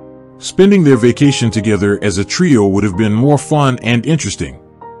 Spending their vacation together as a trio would have been more fun and interesting.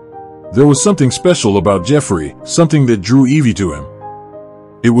 There was something special about Jeffrey, something that drew Evie to him.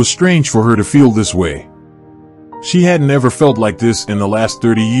 It was strange for her to feel this way. She hadn't ever felt like this in the last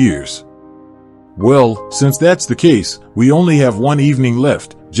 30 years. "Well, since that's the case, we only have one evening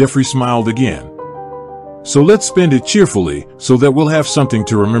left," Jeffrey smiled again. "So let's spend it cheerfully, so that we'll have something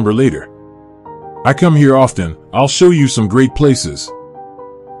to remember later. I come here often. I'll show you some great places.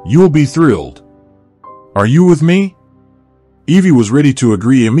 You'll be thrilled. Are you with me?" Evie was ready to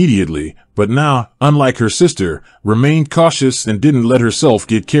agree immediately, but now, unlike her sister, remained cautious and didn't let herself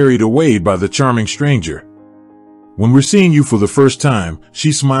get carried away by the charming stranger. "When we're seeing you for the first time,"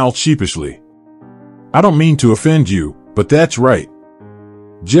 she smiled sheepishly. "I don't mean to offend you, but that's right."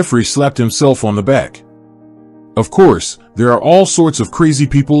 Jeffrey slapped himself on the back. "Of course, there are all sorts of crazy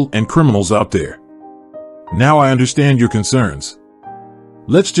people and criminals out there. Now I understand your concerns.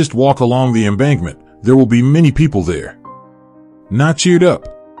 Let's just walk along the embankment. There will be many people there." Na cheered up.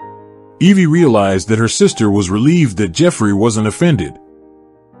 Evie realized that her sister was relieved that Jeffrey wasn't offended.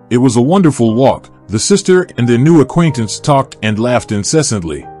 It was a wonderful walk. The sister and their new acquaintance talked and laughed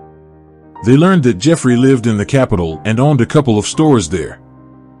incessantly. They learned that Jeffrey lived in the capital and owned a couple of stores there.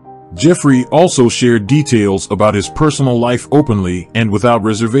 Jeffrey also shared details about his personal life openly and without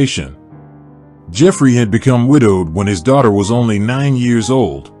reservation. Jeffrey had become widowed when his daughter was only 9 years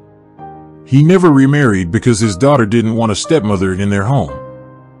old. He never remarried because his daughter didn't want a stepmother in their home.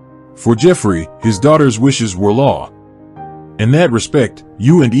 For Jeffrey, his daughter's wishes were law. "In that respect,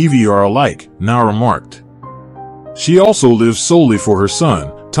 you and Evie are alike," Na remarked. "She also lives solely for her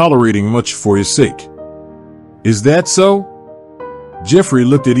son, tolerating much for his sake." "Is that so?" Jeffrey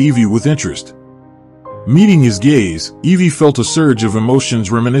looked at Evie with interest. Meeting his gaze, Evie felt a surge of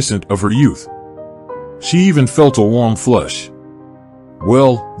emotions reminiscent of her youth. She even felt a warm flush.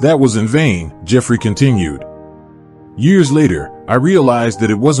 "Well, that was in vain," Jeffrey continued. "Years later, I realized that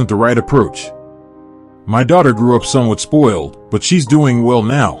it wasn't the right approach. My daughter grew up somewhat spoiled, but she's doing well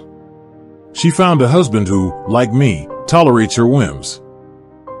now. She found a husband who, like me, tolerates her whims.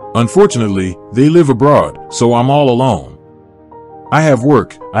 Unfortunately, they live abroad, so I'm all alone. I have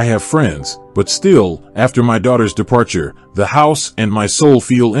work, I have friends, but still, after my daughter's departure, the house and my soul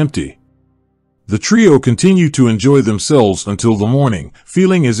feel empty. The trio continued to enjoy themselves until the morning,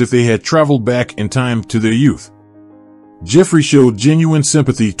 feeling as if they had traveled back in time to their youth. Jeffrey showed genuine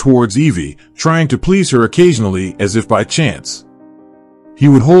sympathy towards Evie, trying to please her occasionally as if by chance. He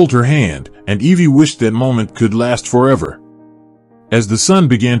would hold her hand, and Evie wished that moment could last forever. As the sun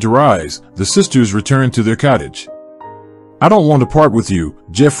began to rise, the sisters returned to their cottage. I don't want to part with you,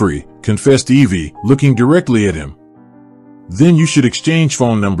 Jeffrey, confessed Evie, looking directly at him. Then you should exchange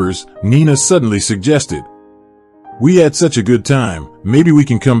phone numbers, Nina suddenly suggested. We had such a good time, maybe we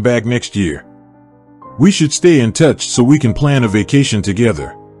can come back next year. We should stay in touch so we can plan a vacation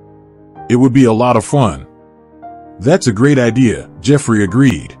together. It would be a lot of fun. That's a great idea, Jeffrey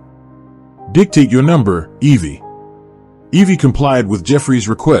agreed. Dictate your number, Evie. Evie complied with Jeffrey's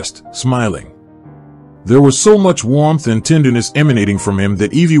request, smiling. There was so much warmth and tenderness emanating from him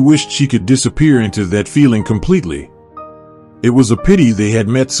that Evie wished she could disappear into that feeling completely. It was a pity they had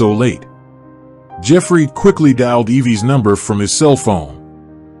met so late. Jeffrey quickly dialed Evie's number from his cell phone.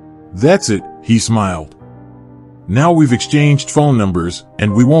 That's it, he smiled. Now we've exchanged phone numbers,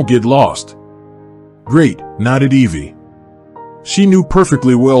 and we won't get lost. Great, nodded Evie. She knew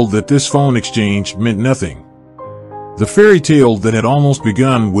perfectly well that this phone exchange meant nothing. The fairy tale that had almost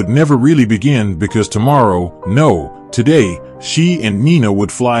begun would never really begin because today, she and Nina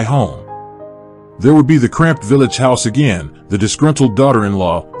would fly home. There would be the cramped village house again, the disgruntled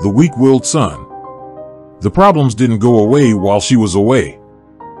daughter-in-law, the weak-willed son. The problems didn't go away while she was away.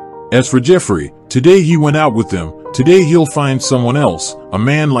 As for Jeffrey, today he went out with them, today he'll find someone else, a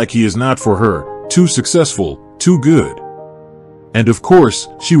man like he is not for her, too successful, too good. And of course,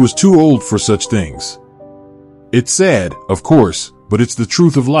 she was too old for such things. It's sad, of course, but it's the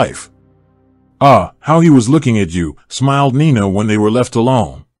truth of life. Ah, how he was looking at you, smiled Nina when they were left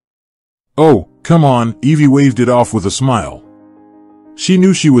alone. Oh, come on, Evie waved it off with a smile. She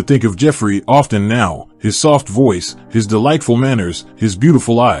knew she would think of Jeffrey often now, his soft voice, his delightful manners, his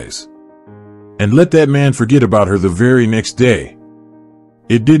beautiful eyes. And let that man forget about her the very next day.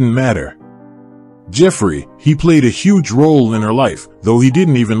 It didn't matter. Jeffrey, he played a huge role in her life, though he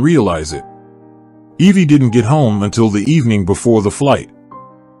didn't even realize it. Evie didn't get home until the evening before the flight.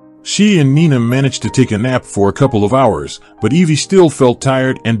 She and Nina managed to take a nap for a couple of hours, but Evie still felt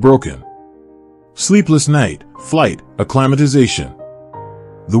tired and broken. Sleepless night, flight, acclimatization.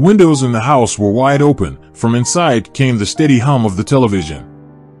 The windows in the house were wide open. From inside came the steady hum of the television.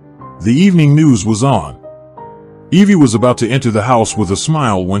 The evening news was on. Evie was about to enter the house with a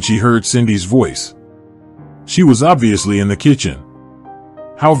smile when she heard Cindy's voice. She was obviously in the kitchen.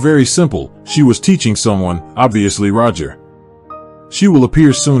 How very simple, she was teaching someone, obviously Roger. She will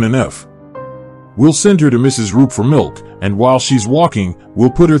appear soon enough. We'll send her to Mrs. Roop for milk, and while she's walking,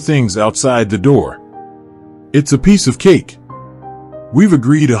 we'll put her things outside the door. It's a piece of cake. We've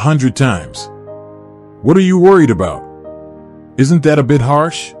agreed 100 times. What are you worried about? Isn't that a bit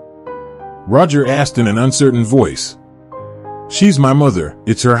harsh? Roger asked in an uncertain voice. She's my mother,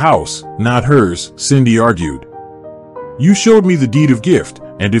 it's her house, not hers, Cindy argued. You showed me the deed of gift,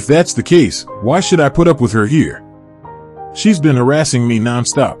 and if that's the case, why should I put up with her here? She's been harassing me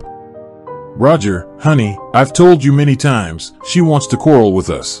nonstop. Roger, honey, I've told you many times, she wants to quarrel with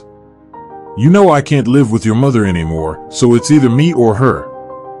us. You know I can't live with your mother anymore, so it's either me or her.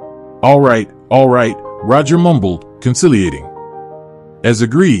 All right, Roger mumbled, conciliating. As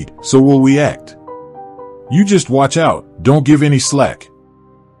agreed, so will we act. You just watch out, don't give any slack.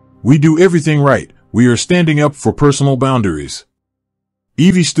 We do everything right, we are standing up for personal boundaries.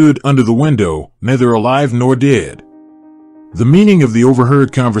 Evie stood under the window, neither alive nor dead. The meaning of the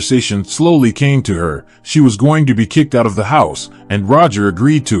overheard conversation slowly came to her. She was going to be kicked out of the house, and Roger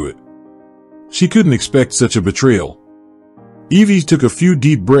agreed to it. She couldn't expect such a betrayal. Evie took a few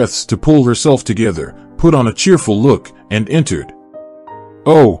deep breaths to pull herself together, put on a cheerful look, and entered.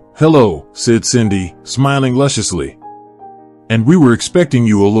 Oh, hello, said Cindy, smiling lusciously. And we were expecting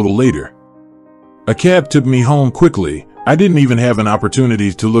you a little later. A cab took me home quickly. I didn't even have an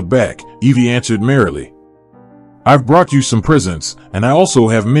opportunity to look back, Evie answered merrily. I've brought you some presents, and I also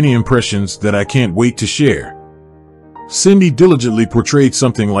have many impressions that I can't wait to share. Cindy diligently portrayed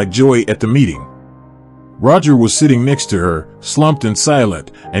something like joy at the meeting. Roger was sitting next to her, slumped and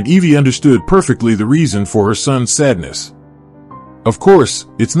silent, and Evie understood perfectly the reason for her son's sadness. Of course,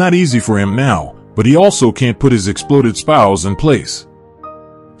 it's not easy for him now, but he also can't put his exploded spouse in place.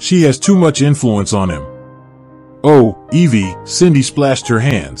 She has too much influence on him. Oh, Evie, Cindy splashed her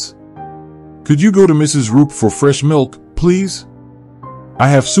hands. Could you go to Mrs. Roop for fresh milk, please? I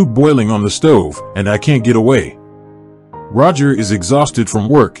have soup boiling on the stove, and I can't get away. Roger is exhausted from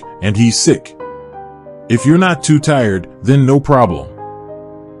work, and he's sick. If you're not too tired, then no problem.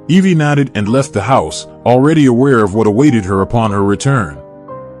 Evie nodded and left the house, already aware of what awaited her upon her return.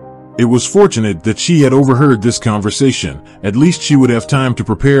 It was fortunate that she had overheard this conversation. At least she would have time to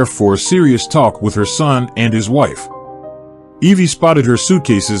prepare for a serious talk with her son and his wife. Evie spotted her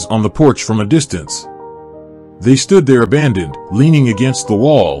suitcases on the porch from a distance. They stood there abandoned, leaning against the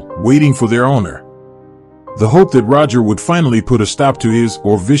wall, waiting for their owner. The hope that Roger would finally put a stop to his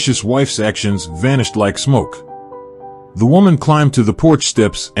or vicious wife's actions vanished like smoke. The woman climbed to the porch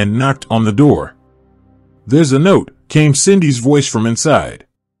steps and knocked on the door. "There's a note," came Cindy's voice from inside.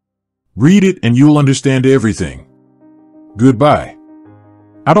 "Read it and you'll understand everything. Goodbye."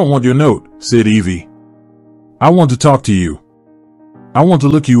 "I don't want your note," said Evie. "I want to talk to you. I want to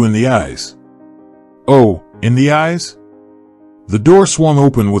look you in the eyes." "Oh, in the eyes?" The door swung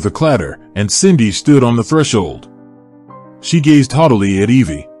open with a clatter, and Cindy stood on the threshold. She gazed haughtily at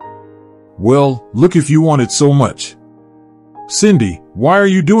Evie. "Well, look if you want it so much." "Cindy, why are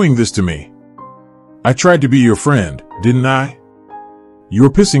you doing this to me? I tried to be your friend, didn't I?" "You're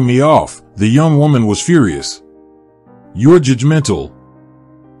pissing me off," the young woman was furious. "You're judgmental.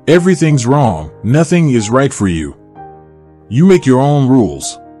 Everything's wrong, nothing is right for you. You make your own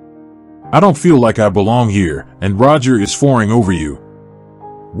rules. I don't feel like I belong here, and Roger is fawning over you."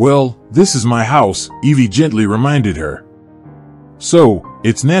 "Well, this is my house," Evie gently reminded her. "So,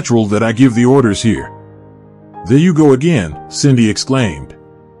 it's natural that I give the orders here." "There you go again," Cindy exclaimed.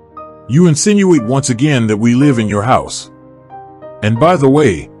 "You insinuate once again that we live in your house. And by the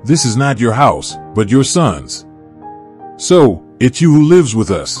way, this is not your house, but your son's. So, it's you who lives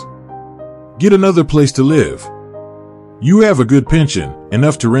with us. Get another place to live. You have a good pension,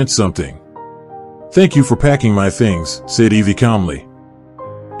 enough to rent something." "Thank you for packing my things," said Evie calmly.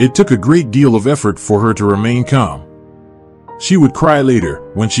 It took a great deal of effort for her to remain calm. She would cry later,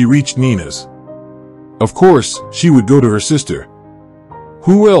 when she reached Nina's. Of course, she would go to her sister.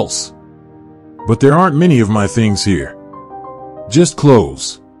 Who else? But there aren't many of my things here. Just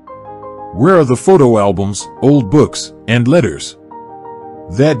clothes. Where are the photo albums, old books, and letters?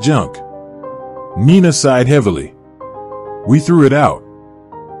 That junk. Nina sighed heavily. We threw it out.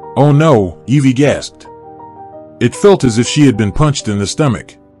 Oh no, Evie gasped. It felt as if she had been punched in the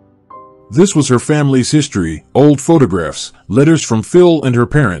stomach. This was her family's history, old photographs, letters from Phil and her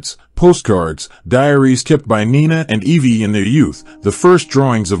parents, postcards, diaries kept by Nina and Evie in their youth, the first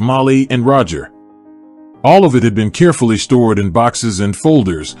drawings of Molly and Roger. All of it had been carefully stored in boxes and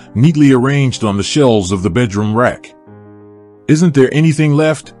folders, neatly arranged on the shelves of the bedroom rack. Isn't there anything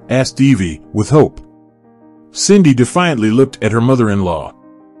left? Asked Evie, with hope. Cindy defiantly looked at her mother-in-law.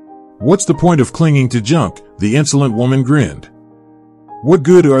 What's the point of clinging to junk? The insolent woman grinned. What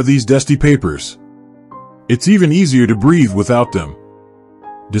good are these dusty papers? It's even easier to breathe without them.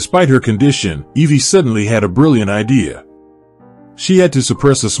 Despite her condition, Evie suddenly had a brilliant idea. She had to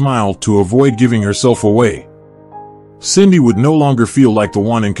suppress a smile to avoid giving herself away. Cindy would no longer feel like the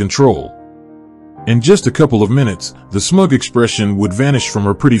one in control. In just a couple of minutes, the smug expression would vanish from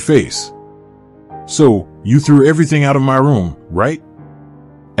her pretty face. So, you threw everything out of my room, right?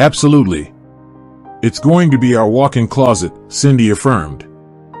 Absolutely. It's going to be our walk-in closet, Cindy affirmed.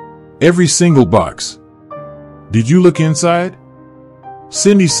 Every single box. Did you look inside?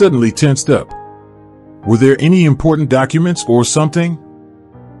 Cindy suddenly tensed up. Were there any important documents or something?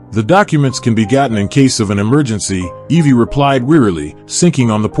 The documents can be gotten in case of an emergency, Evie replied wearily, sinking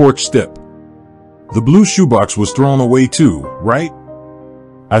on the porch step. The blue shoebox was thrown away too, right?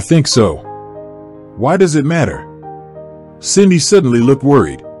 I think so. Why does it matter? Cindy suddenly looked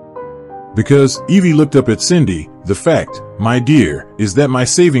worried. Because, Evie looked up at Cindy, the fact, my dear, is that my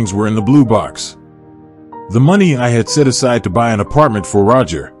savings were in the blue box. The money I had set aside to buy an apartment for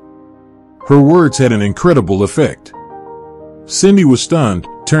Roger. Her words had an incredible effect. Cindy was stunned,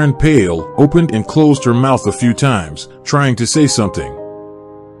 turned pale, opened and closed her mouth a few times, trying to say something.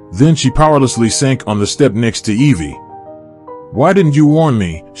 Then she powerlessly sank on the step next to Evie. Why didn't you warn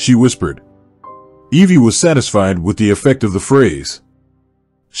me? She whispered. Evie was satisfied with the effect of the phrase.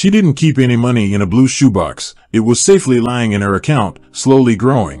 She didn't keep any money in a blue shoebox. It was safely lying in her account, slowly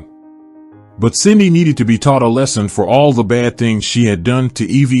growing. But Cindy needed to be taught a lesson for all the bad things she had done to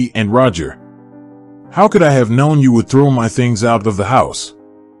Evie and Roger. How could I have known you would throw my things out of the house?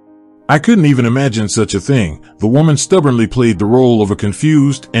 I couldn't even imagine such a thing. The woman stubbornly played the role of a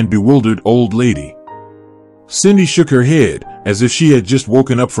confused and bewildered old lady. Cindy shook her head, as if she had just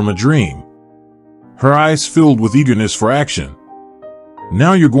woken up from a dream. Her eyes filled with eagerness for action.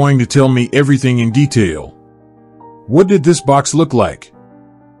 Now you're going to tell me everything in detail. What did this box look like?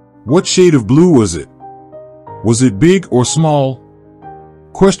 What shade of blue was it? Was it big or small?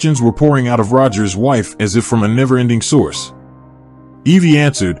 Questions were pouring out of Roger's wife as if from a never-ending source. Evie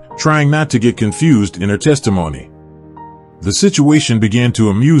answered, trying not to get confused in her testimony. The situation began to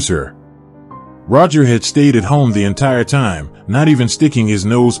amuse her. Roger had stayed at home the entire time, not even sticking his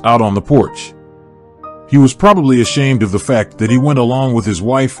nose out on the porch. He was probably ashamed of the fact that he went along with his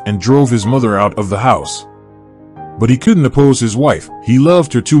wife and drove his mother out of the house. But he couldn't oppose his wife. He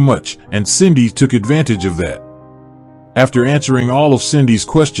loved her too much, and Cindy took advantage of that. After answering all of Cindy's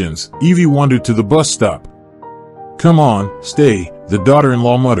questions, Evie wandered to the bus stop. "Come on, stay," the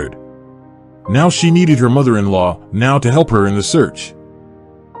daughter-in-law muttered. Now she needed her mother-in-law now to help her in the search.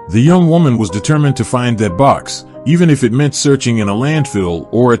 The young woman was determined to find that box, even if it meant searching in a landfill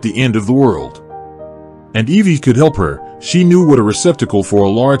or at the end of the world. And Evie could help her. She knew what a receptacle for a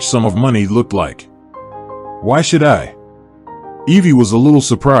large sum of money looked like. "Why should I?" Evie was a little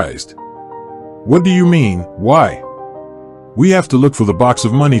surprised. "What do you mean, why? We have to look for the box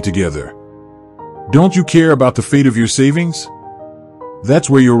of money together. Don't you care about the fate of your savings?" "That's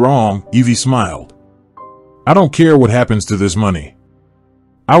where you're wrong," Evie smiled. "I don't care what happens to this money.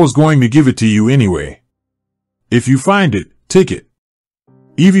 I was going to give it to you anyway. If you find it, take it."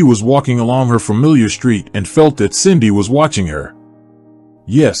 Evie was walking along her familiar street and felt that Cindy was watching her.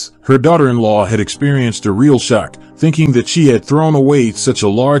 Yes, her daughter-in-law had experienced a real shock, thinking that she had thrown away such a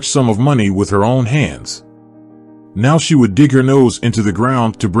large sum of money with her own hands. Now she would dig her nose into the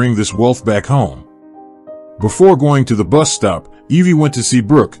ground to bring this wealth back home. Before going to the bus stop, Evie went to see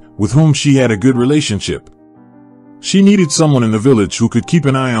Brooke, with whom she had a good relationship. She needed someone in the village who could keep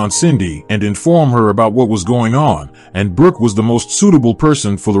an eye on Cindy and inform her about what was going on, and Brooke was the most suitable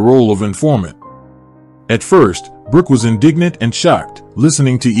person for the role of informant. At first, Brooke was indignant and shocked,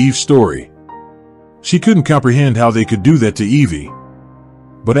 listening to Eve's story. She couldn't comprehend how they could do that to Evie.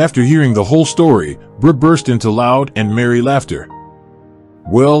 But after hearing the whole story, Brooke burst into loud and merry laughter.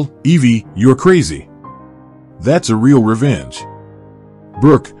 "Well, Evie, you're crazy. That's a real revenge."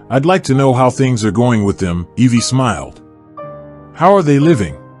 "Brooke, I'd like to know how things are going with them," Evie smiled. "How are they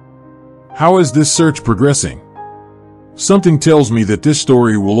living? How is this search progressing? Something tells me that this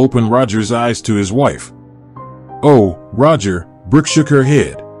story will open Roger's eyes to his wife." "Oh, Roger," Brooke shook her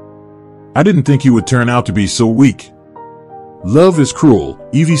head. "I didn't think you would turn out to be so weak." "Love is cruel,"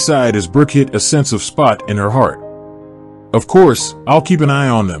 Evie sighed as Brooke hit a sense of spot in her heart. "Of course, I'll keep an eye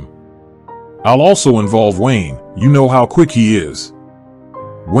on them. I'll also involve Wayne. You know how quick he is."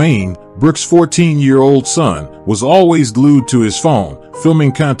 Wayne, Brooke's 14-year-old son, was always glued to his phone,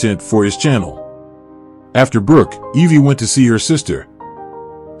 filming content for his channel. After Brooke, Evie went to see her sister.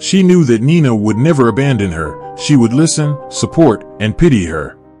 She knew that Nina would never abandon her. She would listen, support, and pity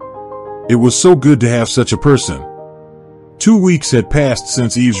her. It was so good to have such a person. 2 weeks had passed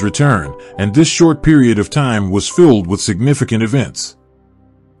since Eve's return, and this short period of time was filled with significant events.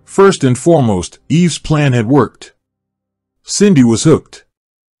 First and foremost, Eve's plan had worked. Cindy was hooked.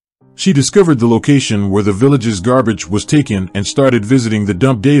 She discovered the location where the village's garbage was taken and started visiting the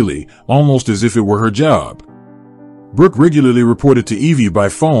dump daily, almost as if it were her job. Brooke regularly reported to Evie by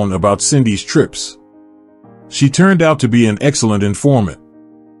phone about Cindy's trips. She turned out to be an excellent informant.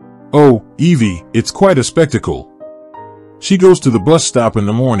 "Oh, Evie, it's quite a spectacle." She goes to the bus stop in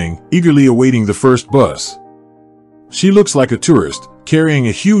the morning, eagerly awaiting the first bus. She looks like a tourist, carrying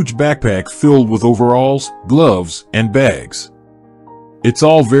a huge backpack filled with overalls, gloves, and bags. It's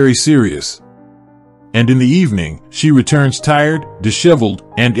all very serious. And in the evening, she returns tired, disheveled,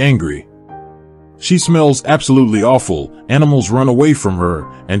 and angry. She smells absolutely awful, animals run away from her,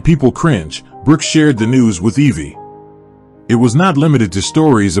 and people cringe. Brooke shared the news with Evie. It was not limited to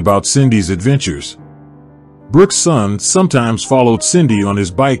stories about Cindy's adventures. Brooke's son sometimes followed Cindy on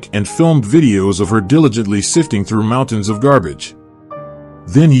his bike and filmed videos of her diligently sifting through mountains of garbage.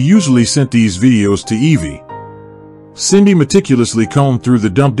 Then he usually sent these videos to Evie. Cindy meticulously combed through the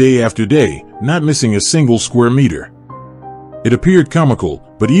dump day after day, not missing a single square meter. It appeared comical,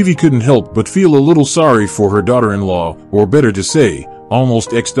 but Evie couldn't help but feel a little sorry for her daughter-in-law, or better to say,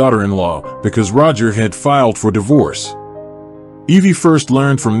 almost ex-daughter-in-law, because Roger had filed for divorce. Evie first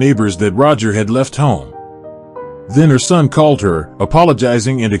learned from neighbors that Roger had left home. Then her son called her,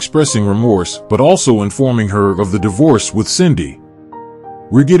 apologizing and expressing remorse, but also informing her of the divorce with Cindy.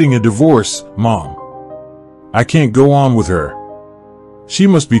 "We're getting a divorce, Mom. I can't go on with her. She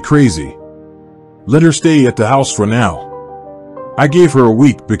must be crazy. Let her stay at the house for now. I gave her a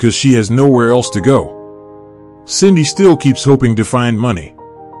week because she has nowhere else to go. Cindy still keeps hoping to find money.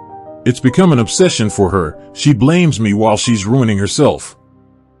 It's become an obsession for her. She blames me while she's ruining herself.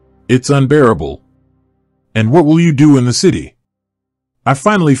 It's unbearable." "And what will you do in the city?" I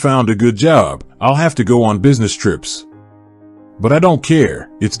finally found a good job. I'll have to go on business trips. But I don't care.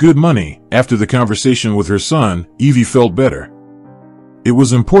 It's good money. After the conversation with her son, Evie felt better. It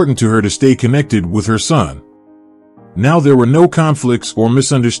was important to her to stay connected with her son. Now there were no conflicts or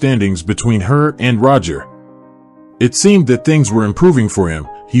misunderstandings between her and Roger. It seemed that things were improving for him.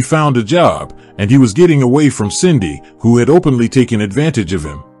 He found a job, and he was getting away from Cindy, who had openly taken advantage of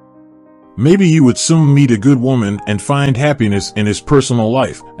him. Maybe he would soon meet a good woman and find happiness in his personal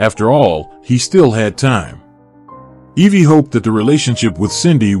life. After all, he still had time. Evie hoped that the relationship with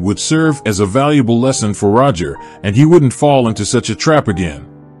Cindy would serve as a valuable lesson for Roger, and he wouldn't fall into such a trap again.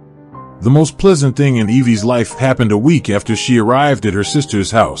 The most pleasant thing in Evie's life happened a week after she arrived at her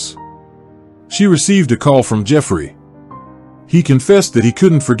sister's house. She received a call from Jeffrey. He confessed that he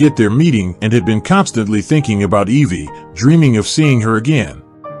couldn't forget their meeting and had been constantly thinking about Evie, dreaming of seeing her again.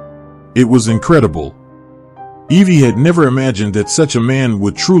 It was incredible. Evie had never imagined that such a man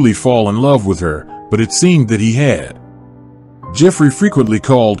would truly fall in love with her, but it seemed that he had. Jeffrey frequently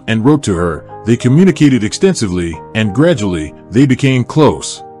called and wrote to her. They communicated extensively, and gradually, they became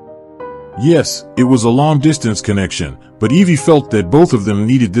close. Yes, it was a long-distance connection, but Evie felt that both of them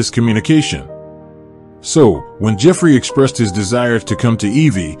needed this communication. So, when Jeffrey expressed his desire to come to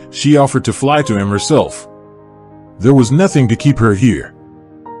Evie, she offered to fly to him herself. There was nothing to keep her here.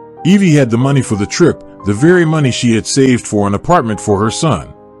 Evie had the money for the trip, the very money she had saved for an apartment for her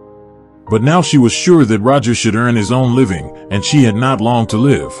son. But now she was sure that Roger should earn his own living, and she had not long to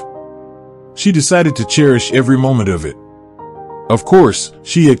live. She decided to cherish every moment of it. Of course,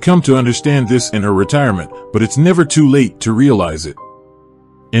 she had come to understand this in her retirement, but it's never too late to realize it.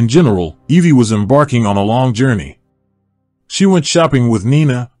 In general, Evie was embarking on a long journey. She went shopping with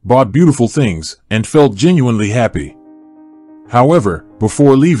Nina, bought beautiful things, and felt genuinely happy. However,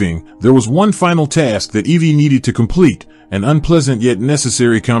 before leaving, there was one final task that Evie needed to complete, an unpleasant yet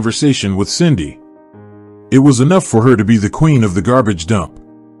necessary conversation with Cindy. It was enough for her to be the queen of the garbage dump.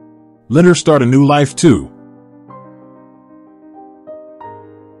 Let her start a new life too.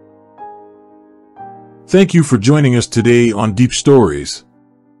 Thank you for joining us today on Deep Stories.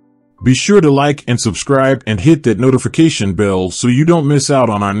 Be sure to like and subscribe and hit that notification bell so you don't miss out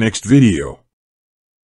on our next video.